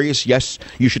 it's serious. Yes,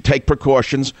 you should take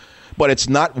precautions. But it's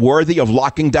not worthy of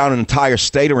locking down an entire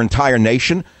state or entire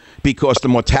nation because the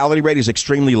mortality rate is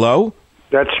extremely low?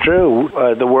 That's true.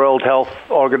 The World Health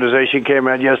Organization came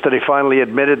out yesterday, finally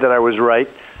admitted that I was right,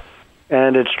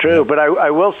 and it's true. But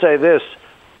I will say this.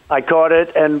 I caught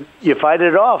it, and you fight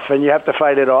it off, and you have to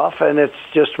fight it off, and it's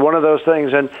just one of those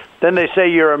things. And then they say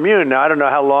you're immune. Now, I don't know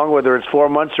how long, whether it's 4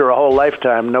 months or a whole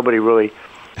lifetime. Nobody really...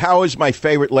 How is my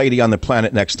favorite lady on the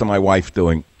planet next to my wife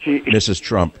doing, Mrs.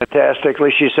 Trump?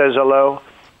 Fantastically. She says hello.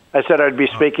 I said I'd be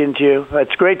speaking to you.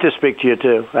 It's great to speak to you,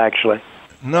 too, actually.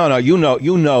 No, you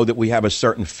know that we have a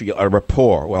certain a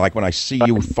rapport. Well, like when I see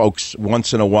you folks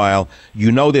once in a while,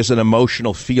 there's an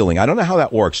emotional feeling. I don't know how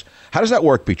that works. How does that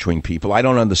work between people? I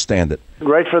don't understand it.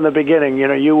 Right from the beginning,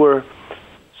 you were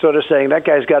sort of saying, that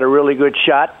guy's got a really good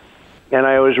shot. And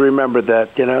I always remembered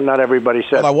that, not everybody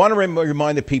said. Well, I want to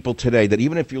remind the people today that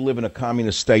even if you live in a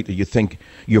communist state that you think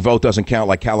your vote doesn't count,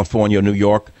 like California or New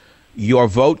York, your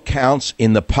vote counts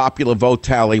in the popular vote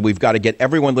tally. We've got to get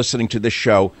everyone listening to this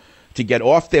show to get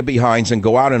off their behinds and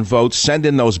go out and vote, send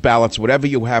in those ballots, whatever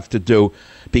you have to do,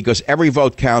 because every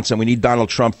vote counts, and we need Donald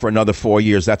Trump for another 4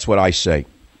 years. That's what I say.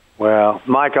 Well,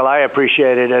 Michael, I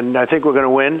appreciate it, and I think we're going to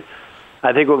win.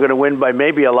 I think we're going to win by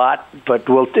maybe a lot, but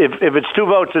if it's 2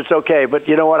 votes, it's okay. But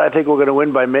you know what? I think we're going to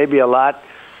win by maybe a lot.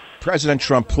 President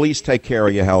Trump, please take care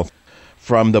of your health.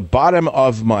 From the bottom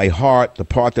of my heart, the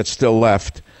part that's still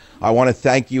left, I want to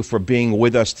thank you for being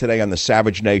with us today on the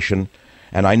Savage Nation.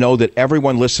 And I know that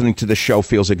everyone listening to the show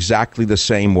feels exactly the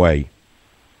same way.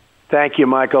 Thank you,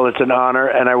 Michael. It's an honor,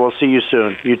 and I will see you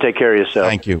soon. You take care of yourself.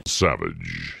 Thank you.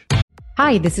 Savage.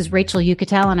 Hi, this is Rachel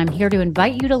Yucatel, and I'm here to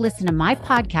invite you to listen to my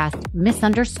podcast,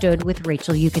 Misunderstood with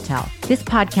Rachel Yucatel. This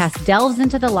podcast delves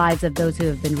into the lives of those who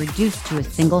have been reduced to a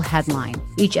single headline.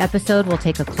 Each episode will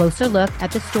take a closer look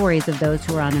at the stories of those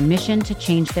who are on a mission to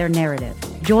change their narrative.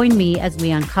 Join me as we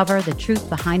uncover the truth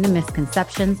behind the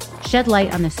misconceptions, shed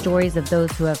light on the stories of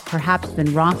those who have perhaps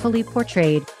been wrongfully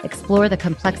portrayed, explore the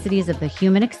complexities of the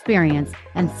human experience,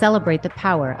 and celebrate the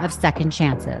power of second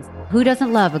chances. Who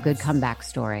doesn't love a good comeback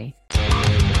story?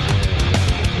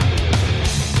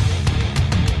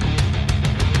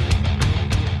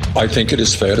 I think it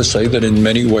is fair to say that in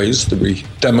many ways the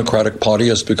Democratic Party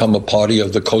has become a party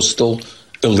of the coastal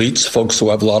elites, folks who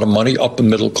have a lot of money, upper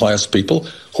middle class people,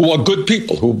 who are good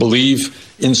people, who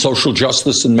believe in social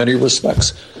justice in many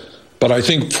respects. But I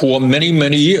think for many,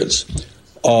 many years,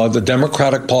 the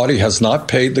Democratic Party has not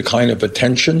paid the kind of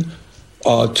attention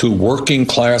to working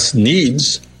class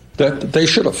needs that they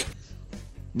should have.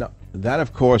 No, that,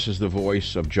 of course, is the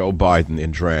voice of Joe Biden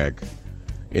in drag,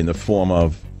 in the form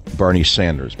of Bernie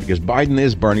Sanders, because Biden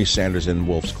is Bernie Sanders in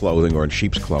wolf's clothing or in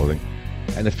sheep's clothing.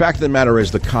 And the fact of the matter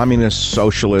is the communists,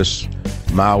 socialists,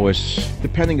 Maoists,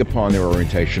 depending upon their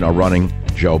orientation, are running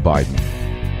Joe Biden.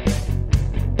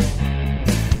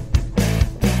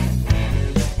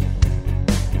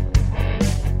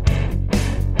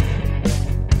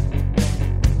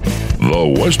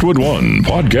 The Westwood One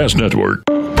Podcast Network.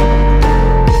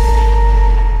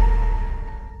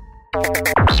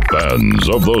 Fans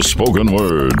of the spoken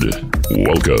word,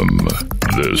 welcome.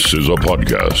 This is a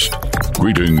podcast.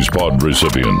 Greetings, pod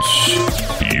recipients.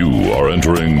 You are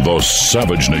entering the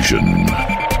Savage Nation.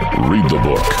 Read the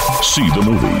book. See the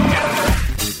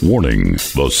movie. Warning,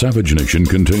 the Savage Nation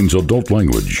contains adult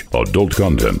language, adult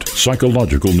content,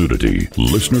 psychological nudity.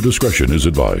 Listener discretion is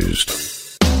advised.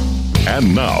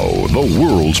 And now, the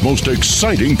world's most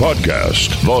exciting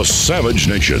podcast, The Savage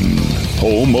Nation,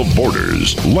 home of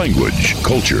borders, language,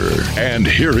 culture. And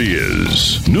here he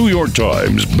is, New York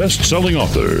Times best-selling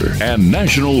author and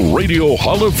National Radio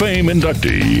Hall of Fame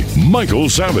inductee, Michael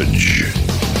Savage.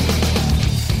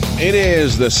 It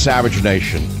is The Savage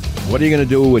Nation. What are you going to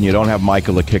do when you don't have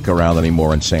Michael to kick around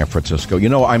anymore in San Francisco? You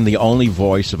know, I'm the only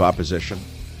voice of opposition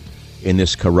in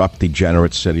this corrupt,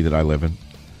 degenerate city that I live in.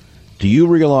 Do you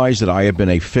realize that I have been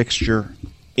a fixture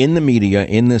in the media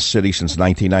in this city since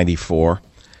 1994,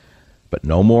 but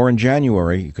no more in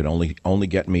January? You could only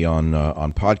get me on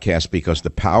podcasts because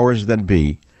the powers that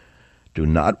be do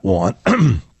not want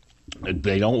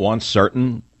they don't want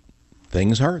certain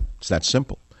things heard. It's that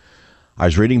simple. I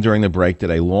was reading during the break that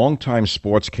a longtime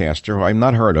sportscaster who I've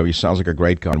not heard of, he sounds like a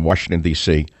great guy in Washington,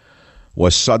 D.C.,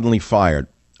 was suddenly fired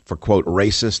for, quote,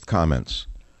 racist comments.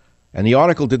 And the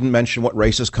article didn't mention what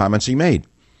racist comments he made.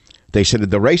 They said that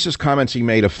the racist comments he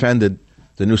made offended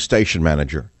the new station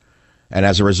manager. And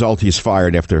as a result, he's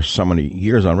fired after so many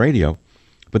years on radio.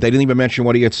 But they didn't even mention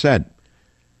what he had said.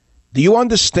 Do you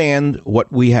understand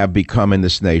what we have become in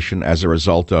this nation as a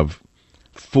result of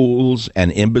fools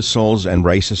and imbeciles and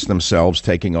racists themselves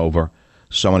taking over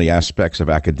so many aspects of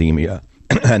academia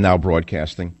and now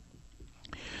broadcasting?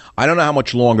 I don't know how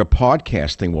much longer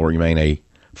podcasting will remain a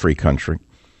free country.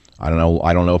 I don't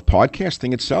know if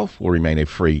podcasting itself will remain a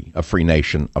free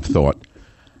nation of thought.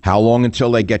 How long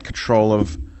until they get control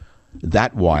of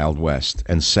that Wild West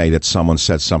and say that someone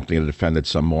said something that offended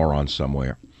some moron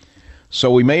somewhere? So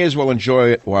we may as well enjoy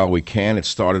it while we can. It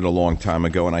started a long time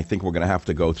ago, and I think we're going to have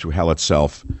to go through hell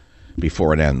itself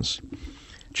before it ends.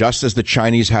 Just as the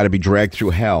Chinese had to be dragged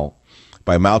through hell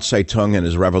by Mao Zedong and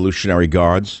his revolutionary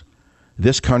guards,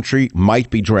 this country might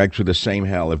be dragged through the same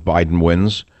hell if Biden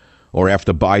wins, or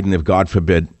after Biden, if God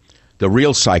forbid, the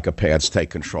real psychopaths take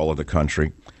control of the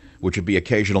country, which would be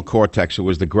Occasional Cortex, who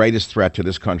was the greatest threat to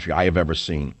this country I have ever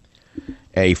seen.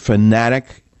 A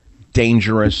fanatic,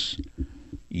 dangerous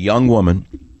young woman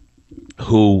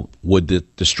who would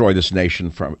destroy this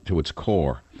nation to its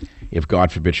core if,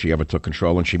 God forbid, she ever took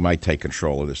control, and she might take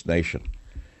control of this nation.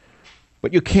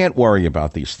 But you can't worry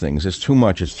about these things. It's too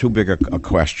much. It's too big a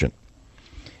question.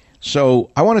 So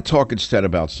I want to talk instead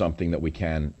about something that we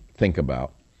can think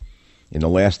about. In the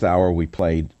last hour, we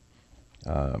played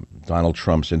Donald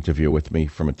Trump's interview with me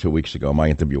from 2 weeks ago, my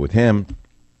interview with him,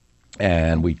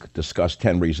 and we discussed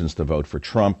 10 reasons to vote for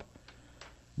Trump,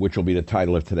 which will be the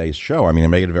title of today's show. I mean, I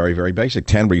made it very, very basic,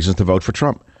 10 reasons to vote for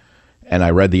Trump. And I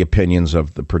read the opinions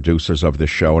of the producers of this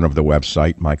show and of the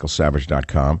website,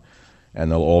 michaelsavage.com,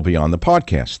 and they'll all be on the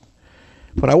podcast.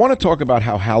 But I want to talk about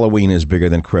how Halloween is bigger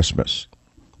than Christmas,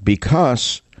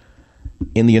 because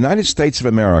in the United States of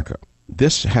America,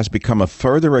 this has become a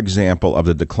further example of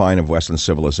the decline of Western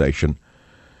civilization,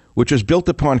 which is built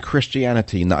upon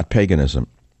Christianity, not paganism.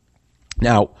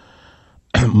 Now,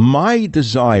 my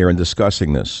desire in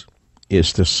discussing this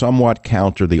is to somewhat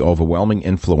counter the overwhelming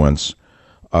influence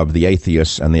of the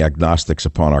atheists and the agnostics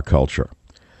upon our culture.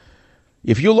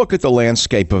 If you look at the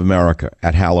landscape of America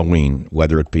at Halloween,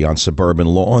 whether it be on suburban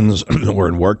lawns or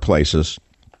in workplaces,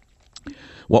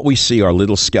 what we see are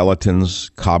little skeletons,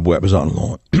 cobwebs on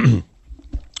lawn.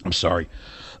 I'm sorry.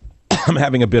 I'm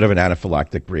having a bit of an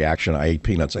anaphylactic reaction. I ate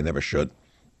peanuts. I never should.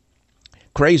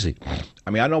 Crazy.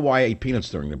 I mean, I don't know why I ate peanuts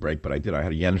during the break, but I did. I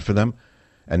had a yen for them,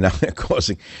 and now they're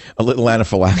causing a little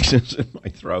anaphylaxis in my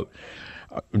throat.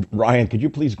 Ryan, could you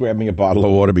please grab me a bottle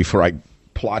of water before I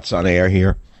plots on air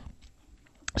here?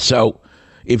 So,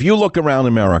 if you look around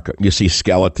America, you see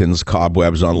skeletons,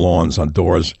 cobwebs on lawns, on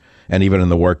doors, and even in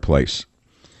the workplace.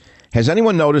 Has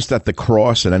anyone noticed that the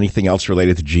cross and anything else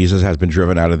related to Jesus has been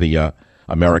driven out of the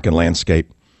American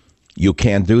landscape? You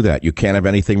can't do that. You can't have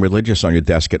anything religious on your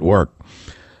desk at work.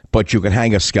 But you can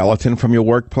hang a skeleton from your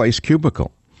workplace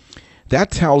cubicle.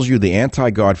 That tells you the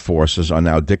anti-God forces are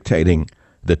now dictating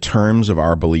the terms of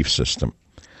our belief system,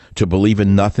 to believe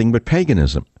in nothing but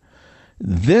paganism.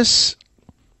 This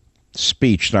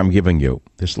speech that I'm giving you,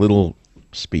 this little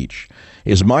speech,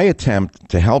 is my attempt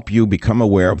to help you become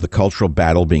aware of the cultural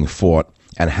battle being fought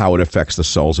and how it affects the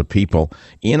souls of people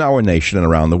in our nation and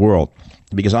around the world.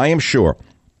 Because I am sure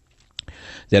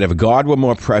that if God were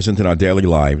more present in our daily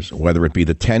lives, whether it be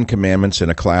the 10 Commandments in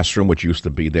a classroom, which used to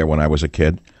be there when I was a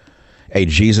kid, a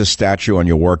Jesus statue on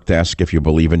your work desk if you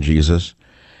believe in Jesus,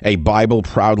 a Bible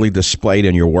proudly displayed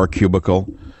in your work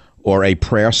cubicle, or a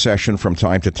prayer session from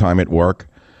time to time at work,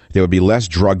 there would be less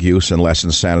drug use and less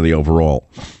insanity overall.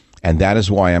 And that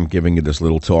is why I'm giving you this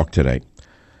little talk today,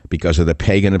 because of the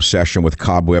pagan obsession with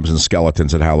cobwebs and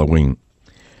skeletons at Halloween.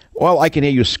 Well, I can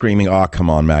hear you screaming, "Oh, come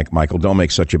on, Michael, don't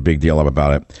make such a big deal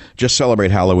about it. Just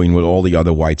celebrate Halloween with all the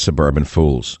other white suburban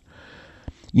fools."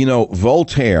 You know,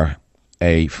 Voltaire,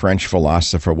 a French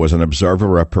philosopher, was an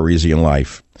observer of Parisian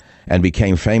life and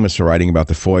became famous for writing about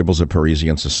the foibles of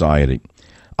Parisian society.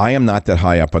 I am not that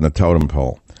high up on the totem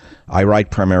pole. I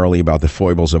write primarily about the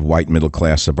foibles of white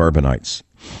middle-class suburbanites.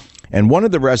 And one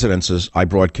of the residences I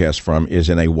broadcast from is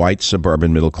in a white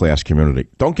suburban middle-class community.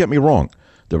 Don't get me wrong.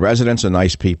 The residents are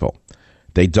nice people.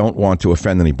 They don't want to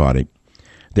offend anybody.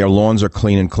 Their lawns are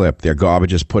clean and clipped. Their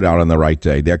garbage is put out on the right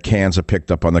day. Their cans are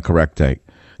picked up on the correct day.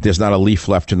 There's not a leaf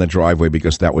left in the driveway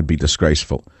because that would be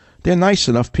disgraceful. They're nice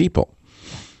enough people.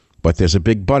 But there's a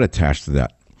big but attached to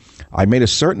that. I made a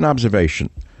certain observation.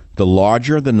 The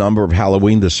larger the number of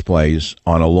Halloween displays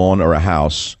on a lawn or a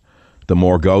house, the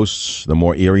more ghosts, the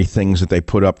more eerie things that they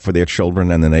put up for their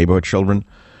children and the neighborhood children,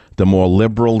 the more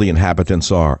liberal the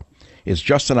inhabitants are. It's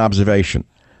just an observation.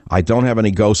 I don't have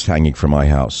any ghosts hanging from my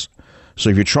house. So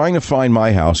if you're trying to find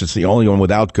my house, it's the only one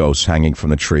without ghosts hanging from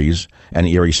the trees and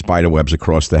eerie spiderwebs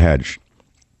across the hedge.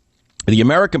 The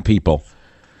American people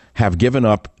have given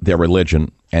up their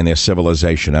religion and their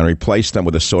civilization and replaced them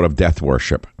with a sort of death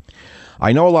worship.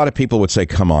 I know a lot of people would say,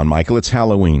 "Come on, Michael, it's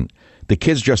Halloween. The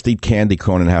kids just eat candy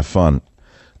corn and have fun."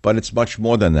 But it's much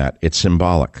more than that. It's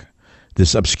symbolic.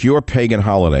 This obscure pagan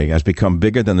holiday has become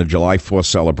bigger than the July 4th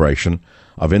celebration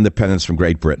of independence from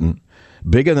Great Britain,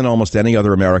 bigger than almost any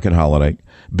other American holiday,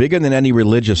 bigger than any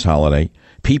religious holiday.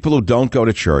 People who don't go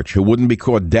to church, who wouldn't be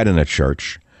caught dead in a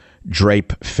church,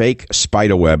 drape fake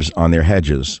spiderwebs on their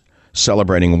hedges,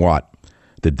 celebrating what?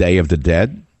 The Day of the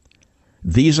Dead?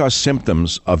 These are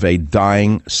symptoms of a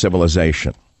dying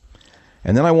civilization.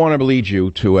 And then I want to lead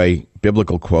you to a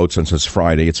biblical quote, since it's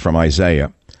Friday. It's from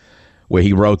Isaiah, where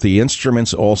he wrote, "The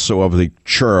instruments also of the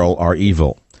churl are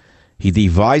evil. He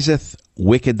deviseth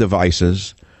wicked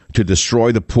devices to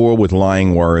destroy the poor with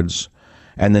lying words,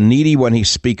 and the needy when he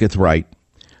speaketh right.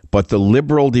 But the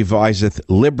liberal deviseth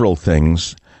liberal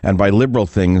things, and by liberal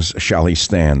things shall he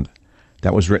stand."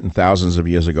 That was written thousands of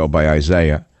years ago by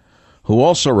Isaiah, who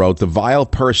also wrote, "The vile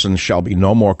person shall be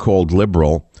no more called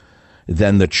liberal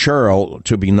than the churl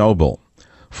to be noble.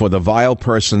 For the vile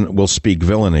person will speak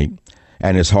villainy,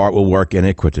 and his heart will work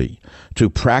iniquity, to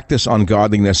practice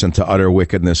ungodliness and to utter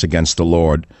wickedness against the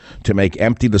Lord, to make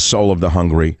empty the soul of the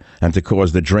hungry, and to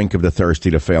cause the drink of the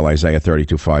thirsty to fail." Isaiah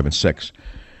 32:5 and 6.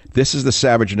 This is the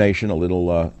Savage Nation, a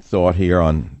little thought here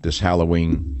on this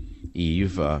Halloween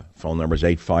Eve. Phone number is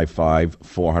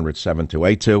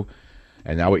 855-400-7282.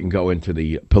 And now we can go into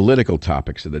the political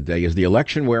topics of the day. Is the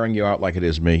election wearing you out like it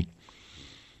is me?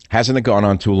 Hasn't it gone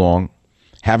on too long?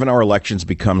 Haven't our elections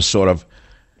become sort of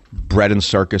bread and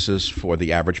circuses for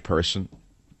the average person?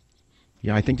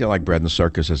 Yeah, I think they're like bread and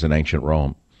circuses in ancient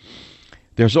Rome.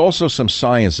 There's also some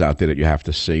science out there that you have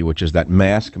to see, which is that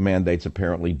mask mandates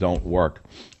apparently don't work,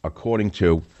 according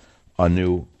to a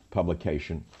new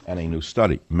publication and a new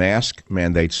study. Mask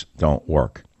mandates don't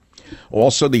work.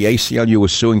 Also, the ACLU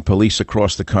is suing police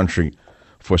across the country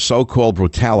for so-called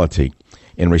brutality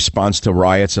in response to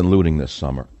riots and looting this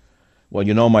summer. Well,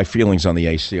 you know my feelings on the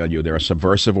ACLU. They're a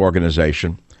subversive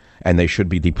organization, and they should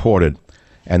be deported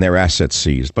and their assets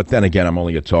seized. But then again, I'm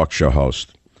only a talk show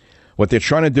host. What they're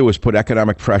trying to do is put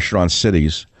economic pressure on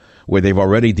cities where they've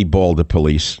already deballed the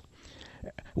police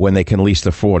when they can least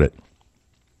afford it.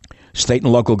 State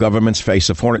and local governments face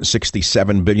a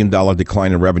 $467 billion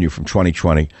decline in revenue from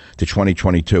 2020 to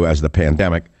 2022 as the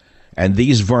pandemic. And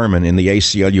these vermin in the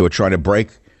ACLU are trying to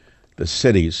break the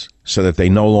cities so that they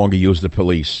no longer use the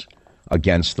police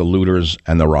against the looters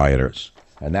and the rioters.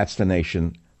 And that's the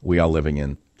nation we are living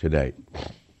in today.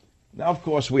 Now, of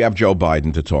course, we have Joe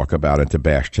Biden to talk about and to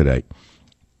bash today.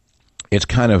 It's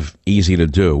kind of easy to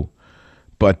do,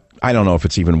 but I don't know if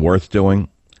it's even worth doing.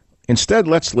 Instead,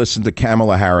 let's listen to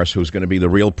Kamala Harris, who's going to be the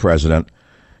real president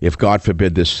if, God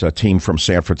forbid, this team from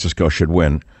San Francisco should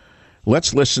win.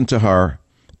 Let's listen to her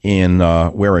in,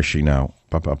 where is she now?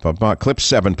 Clip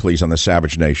 7, please, on the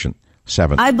Savage Nation.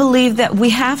 7. I believe that we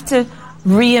have to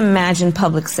reimagine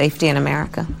public safety in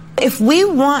America. If we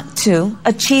want to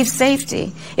achieve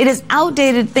safety, it is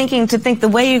outdated thinking to think the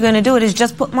way you're going to do it is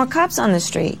just put more cops on the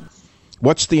street.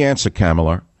 What's the answer,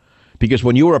 Kamala? Because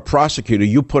when you were a prosecutor,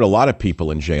 you put a lot of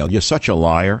people in jail. You're such a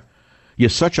liar. You're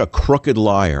such a crooked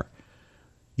liar.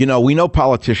 You know, we know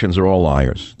politicians are all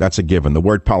liars. That's a given. The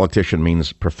word politician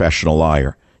means professional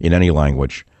liar in any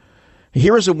language.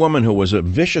 Here is a woman who was a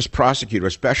vicious prosecutor,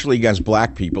 especially against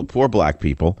black people, poor black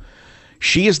people.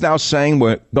 She is now saying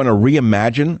we're going to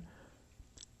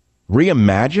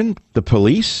reimagine the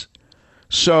police.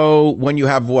 So when you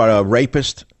have a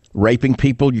rapist raping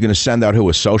people, you're going to send out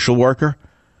a social worker?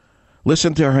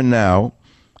 Listen to her now.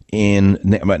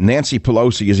 Nancy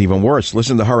Pelosi is even worse.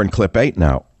 Listen to her in clip 8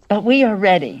 now. But we are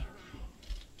ready.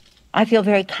 I feel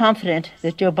very confident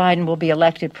that Joe Biden will be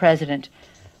elected president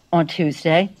on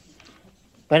Tuesday,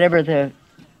 whatever the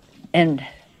end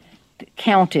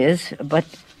count is. But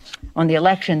on the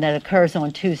election that occurs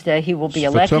on Tuesday, he will be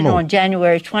elected. On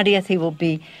January 20th, he will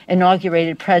be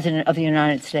inaugurated president of the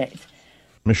United States.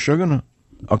 Ms. Sugarna.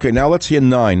 Okay, now let's hear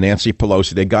 9, Nancy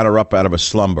Pelosi. They got her up out of a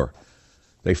slumber.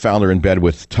 They found her in bed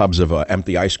with tubs of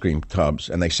empty ice cream tubs,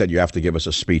 and they said, you have to give us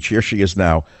a speech. Here she is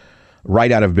now,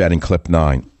 right out of bed in clip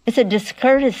 9. It's a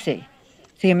discourtesy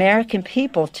to the American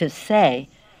people to say,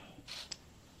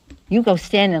 you go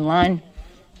stand in line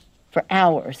for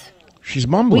hours. She's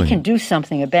mumbling. We can do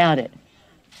something about it,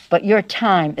 but your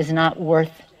time is not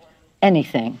worth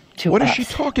anything to us. What is she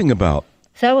talking about?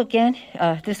 So again,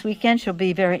 this weekend shall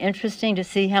be very interesting to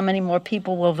see how many more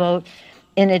people will vote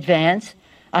in advance.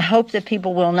 I hope that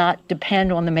people will not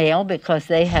depend on the mail because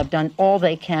they have done all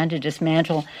they can to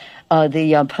dismantle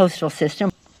the postal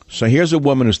system. So here's a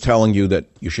woman who's telling you that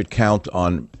you should count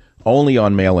only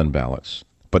on mail-in ballots,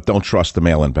 but don't trust the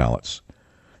mail-in ballots.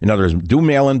 In other words, do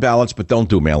mail-in ballots, but don't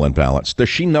do mail-in ballots. Does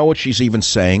she know what she's even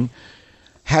saying?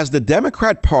 Has the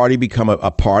Democrat Party become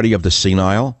a party of the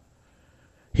senile?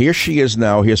 Here she is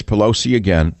now. Here's Pelosi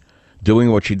again,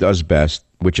 doing what she does best,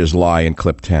 which is lie in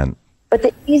clip 10. But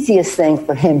the easiest thing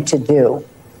for him to do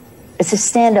is to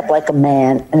stand up like a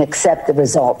man and accept the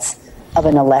results of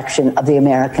an election of the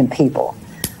American people.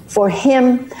 For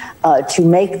him to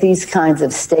make these kinds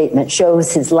of statements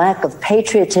shows his lack of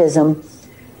patriotism,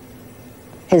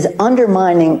 his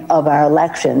undermining of our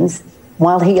elections,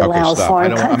 while he allows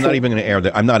foreign countries. I'm not even going to air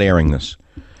that. I'm not airing this.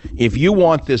 If you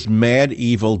want this mad,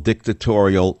 evil,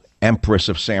 dictatorial empress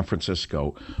of San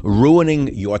Francisco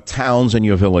ruining your towns and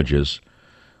your villages,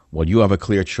 well, you have a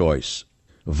clear choice.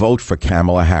 Vote for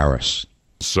Kamala Harris.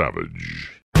 Savage.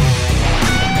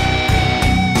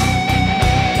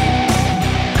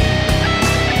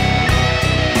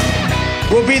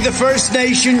 We'll be the first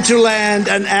nation to land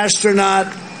an astronaut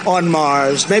on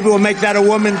Mars. Maybe we'll make that a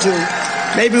woman,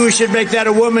 too. Maybe we should make that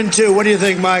a woman, too. What do you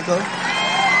think, Michael?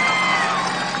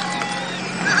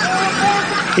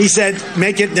 He said,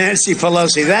 make it Nancy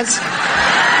Pelosi. That's...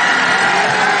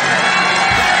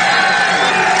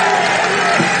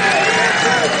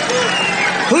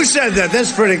 Who said that?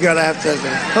 That's pretty good, I have to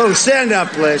say. Oh, stand up,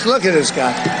 please. Look at this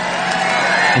guy.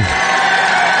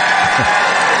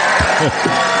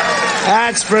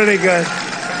 That's pretty good.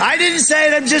 I didn't say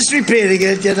it. I'm just repeating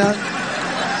it, you know.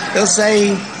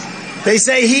 They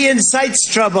say he incites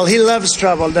trouble. He loves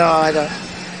trouble. No, I don't.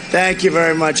 Thank you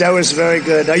very much. That was very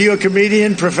good. Are you a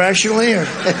comedian professionally? Or?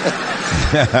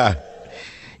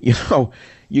 You know,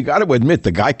 you got to admit,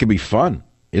 the guy can be fun.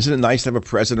 Isn't it nice to have a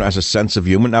president who has a sense of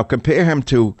humor? Now, compare him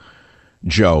to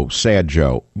Joe, sad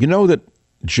Joe. You know that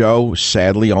Joe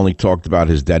sadly only talked about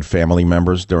his dead family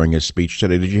members during his speech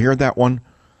today. Did you hear that one?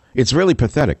 It's really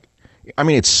pathetic. I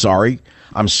mean,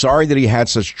 I'm sorry that he had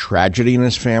such tragedy in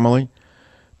his family.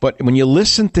 But when you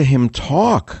listen to him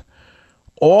talk,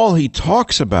 all he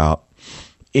talks about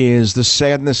is the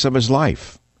sadness of his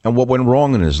life and what went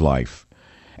wrong in his life.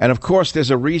 And of course,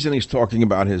 there's a reason he's talking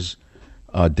about his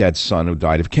dead son who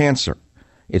died of cancer.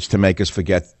 It's to make us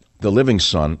forget the living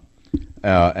son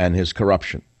and his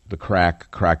corruption, the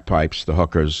crack pipes, the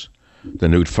hookers, the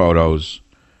nude photos,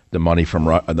 the money from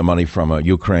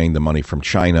Ukraine, the money from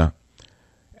China.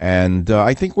 And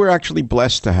I think we're actually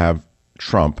blessed to have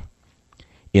Trump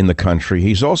in the country.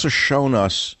 He's also shown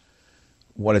us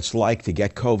what it's like to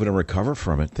get COVID and recover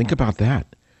from it. Think about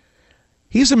that.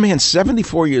 He's a man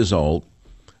 74 years old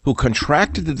who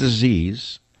contracted the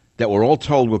disease that we're all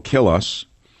told will kill us,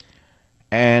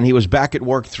 and he was back at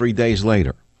work 3 days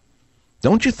later.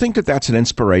 Don't you think that that's an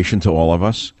inspiration to all of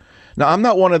us? Now, I'm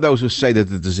not one of those who say that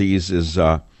the disease is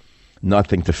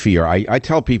nothing to fear. I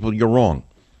tell people you're wrong.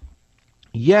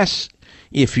 Yes,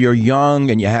 if you're young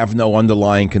and you have no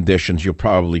underlying conditions, you'll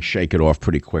probably shake it off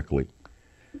pretty quickly.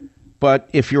 But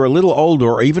if you're a little older,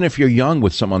 or even if you're young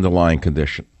with some underlying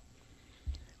condition,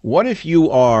 what if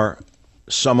you are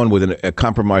someone with a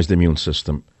compromised immune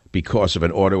system because of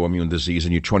an autoimmune disease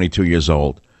and you're 22 years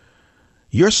old?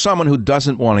 You're someone who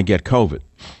doesn't want to get COVID.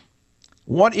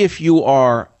 What if you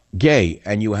are gay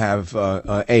and you have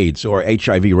AIDS, or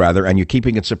HIV rather, and you're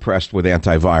keeping it suppressed with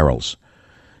antivirals?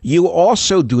 You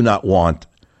also do not want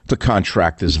to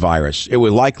contract this virus. It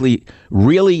will likely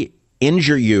really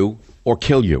injure you or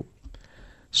kill you.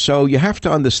 So you have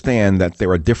to understand that there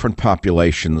are different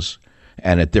populations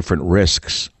and at different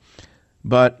risks.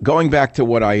 But going back to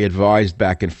what I advised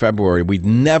back in February, we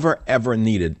never, ever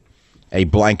needed a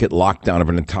blanket lockdown of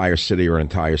an entire city or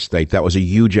entire state. That was a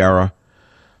huge error.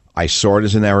 I saw it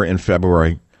as an error in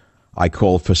February. I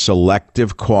called for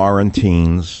selective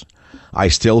quarantines. I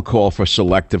still call for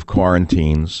selective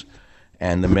quarantines.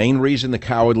 And the main reason the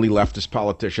cowardly leftist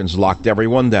politicians locked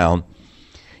everyone down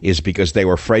is because they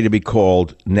were afraid to be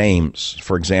called names.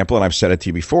 For example, and I've said it to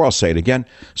you before, I'll say it again,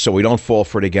 so we don't fall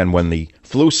for it again when the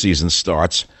flu season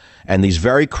starts, and these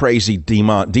very crazy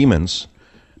demons,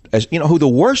 as you know, who the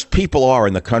worst people are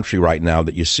in the country right now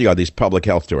that you see are these public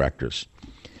health directors.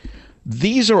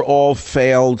 These are all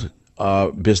failed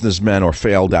businessmen or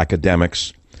failed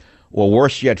academics, or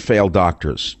worse yet, failed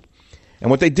doctors. And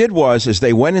what they did is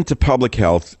they went into public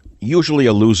health, usually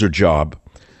a loser job,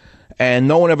 and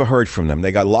no one ever heard from them.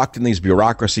 They got locked in these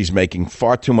bureaucracies, making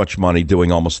far too much money,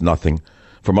 doing almost nothing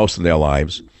for most of their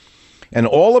lives. And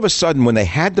all of a sudden, when they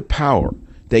had the power,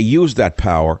 they used that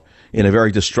power in a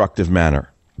very destructive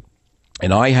manner.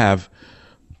 And I have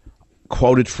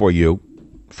quoted for you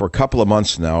for a couple of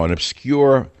months now an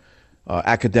obscure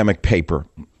academic paper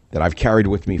that I've carried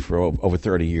with me for over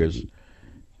 30 years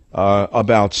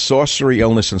about sorcery,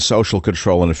 illness, and social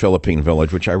control in a Philippine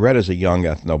village, which I read as a young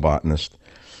ethnobotanist.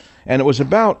 And it was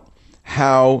about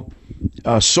how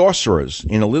sorcerers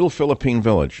in a little Philippine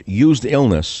village used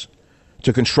illness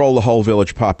to control the whole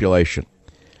village population.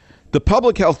 The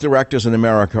public health directors in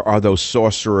America are those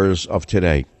sorcerers of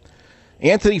today.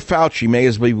 Anthony Fauci may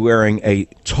as well be wearing a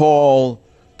tall,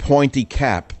 pointy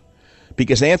cap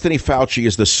because Anthony Fauci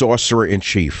is the sorcerer in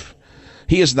chief.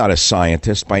 He is not a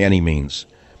scientist by any means.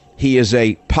 He is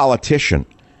a politician,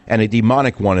 and a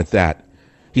demonic one at that.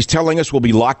 He's telling us we'll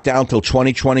be locked down till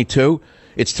 2022.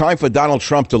 It's time for Donald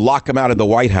Trump to lock him out of the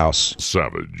White House.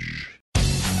 Savage.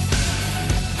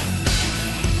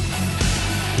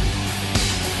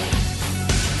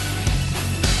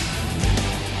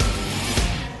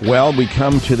 Well, we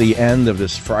come to the end of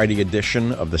this Friday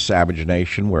edition of the Savage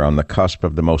Nation. We're on the cusp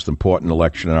of the most important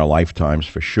election in our lifetimes,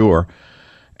 for sure.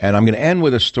 And I'm going to end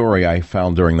with a story I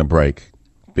found during the break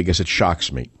because it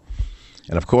shocks me.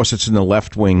 And, of course, it's in the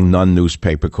left-wing nun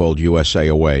newspaper called USA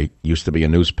Away. Used to be a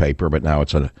newspaper, but now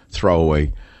it's a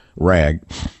throwaway rag.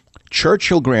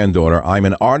 Churchill granddaughter, I'm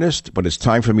an artist, but it's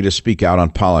time for me to speak out on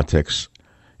politics.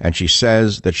 And she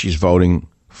says that she's voting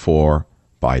for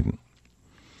Biden.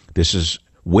 This is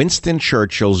Winston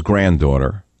Churchill's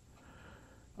granddaughter,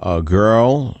 a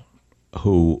girl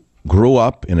who grew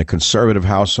up in a conservative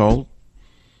household,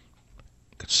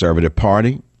 conservative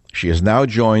party. She has now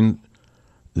joined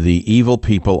the evil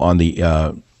people on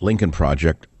the Lincoln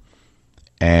Project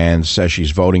and says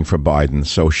she's voting for Biden.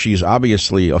 So she's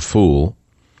obviously a fool.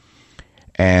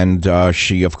 And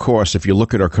she, of course, if you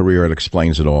look at her career, it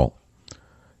explains it all.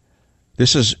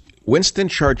 This is Winston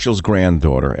Churchill's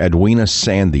granddaughter, Edwina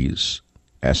Sandys,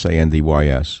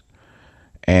 Sandys,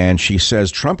 and she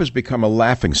says Trump has become a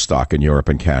laughingstock in Europe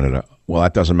and Canada. Well,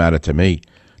 that doesn't matter to me.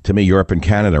 To me, Europe and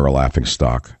Canada are a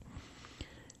laughingstock.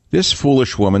 This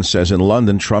foolish woman says in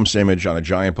London, Trump's image on a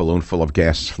giant balloon full of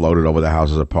gas floated over the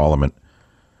Houses of Parliament.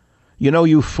 You know,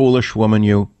 you foolish woman,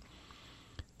 you.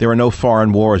 There are no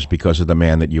foreign wars because of the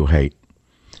man that you hate.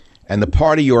 And the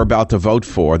party you're about to vote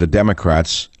for, the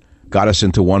Democrats, got us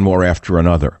into one war after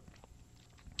another.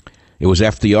 It was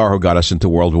FDR who got us into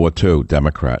World War II,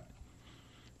 Democrat.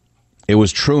 It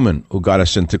was Truman who got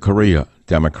us into Korea,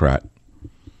 Democrat.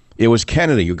 It was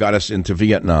Kennedy who got us into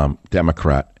Vietnam,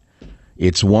 Democrat.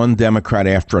 It's one Democrat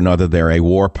after another. They're a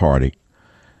war party.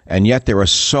 And yet there are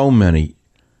so many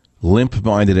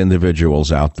limp-minded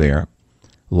individuals out there,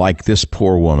 like this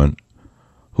poor woman,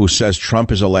 who says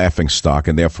Trump is a laughingstock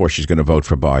and therefore she's going to vote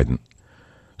for Biden.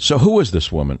 So who is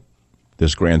this woman,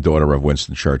 this granddaughter of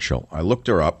Winston Churchill? I looked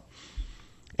her up.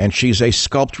 And she's a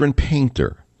sculptor and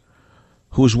painter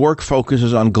whose work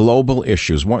focuses on global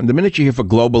issues. The minute you hear for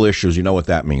global issues, you know what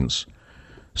that means,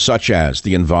 such as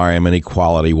the environment,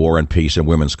 equality, war and peace, and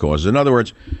women's causes. In other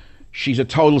words, she's a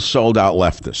total sold-out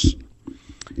leftist.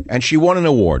 And she won an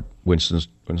award, Winston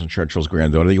Churchill's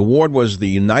granddaughter. The award was the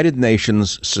United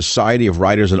Nations Society of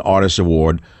Writers and Artists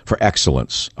Award for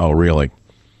Excellence. Oh, really?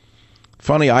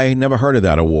 Funny, I never heard of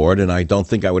that award, and I don't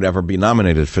think I would ever be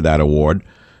nominated for that award,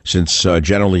 since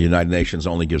generally the United Nations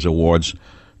only gives awards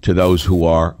to those who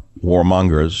are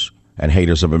warmongers and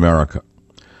haters of America.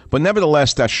 But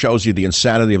nevertheless, that shows you the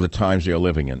insanity of the times we are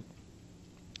living in.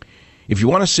 If you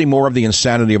want to see more of the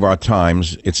insanity of our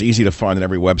times, it's easy to find on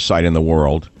every website in the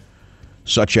world,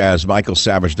 such as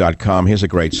michaelsavage.com. Here's a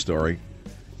great story.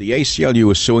 The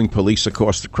ACLU is suing police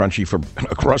across the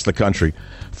country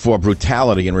for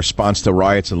brutality in response to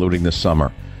riots and looting this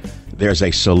summer. There's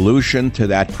a solution to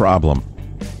that problem,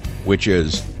 which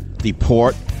is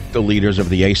deport the leaders of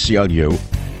the ACLU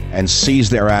and seize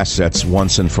their assets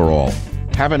once and for all.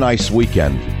 Have a nice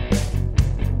weekend.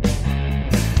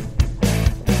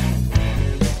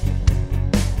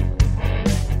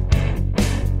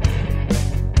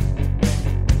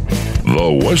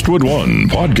 The Westwood One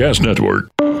Podcast Network.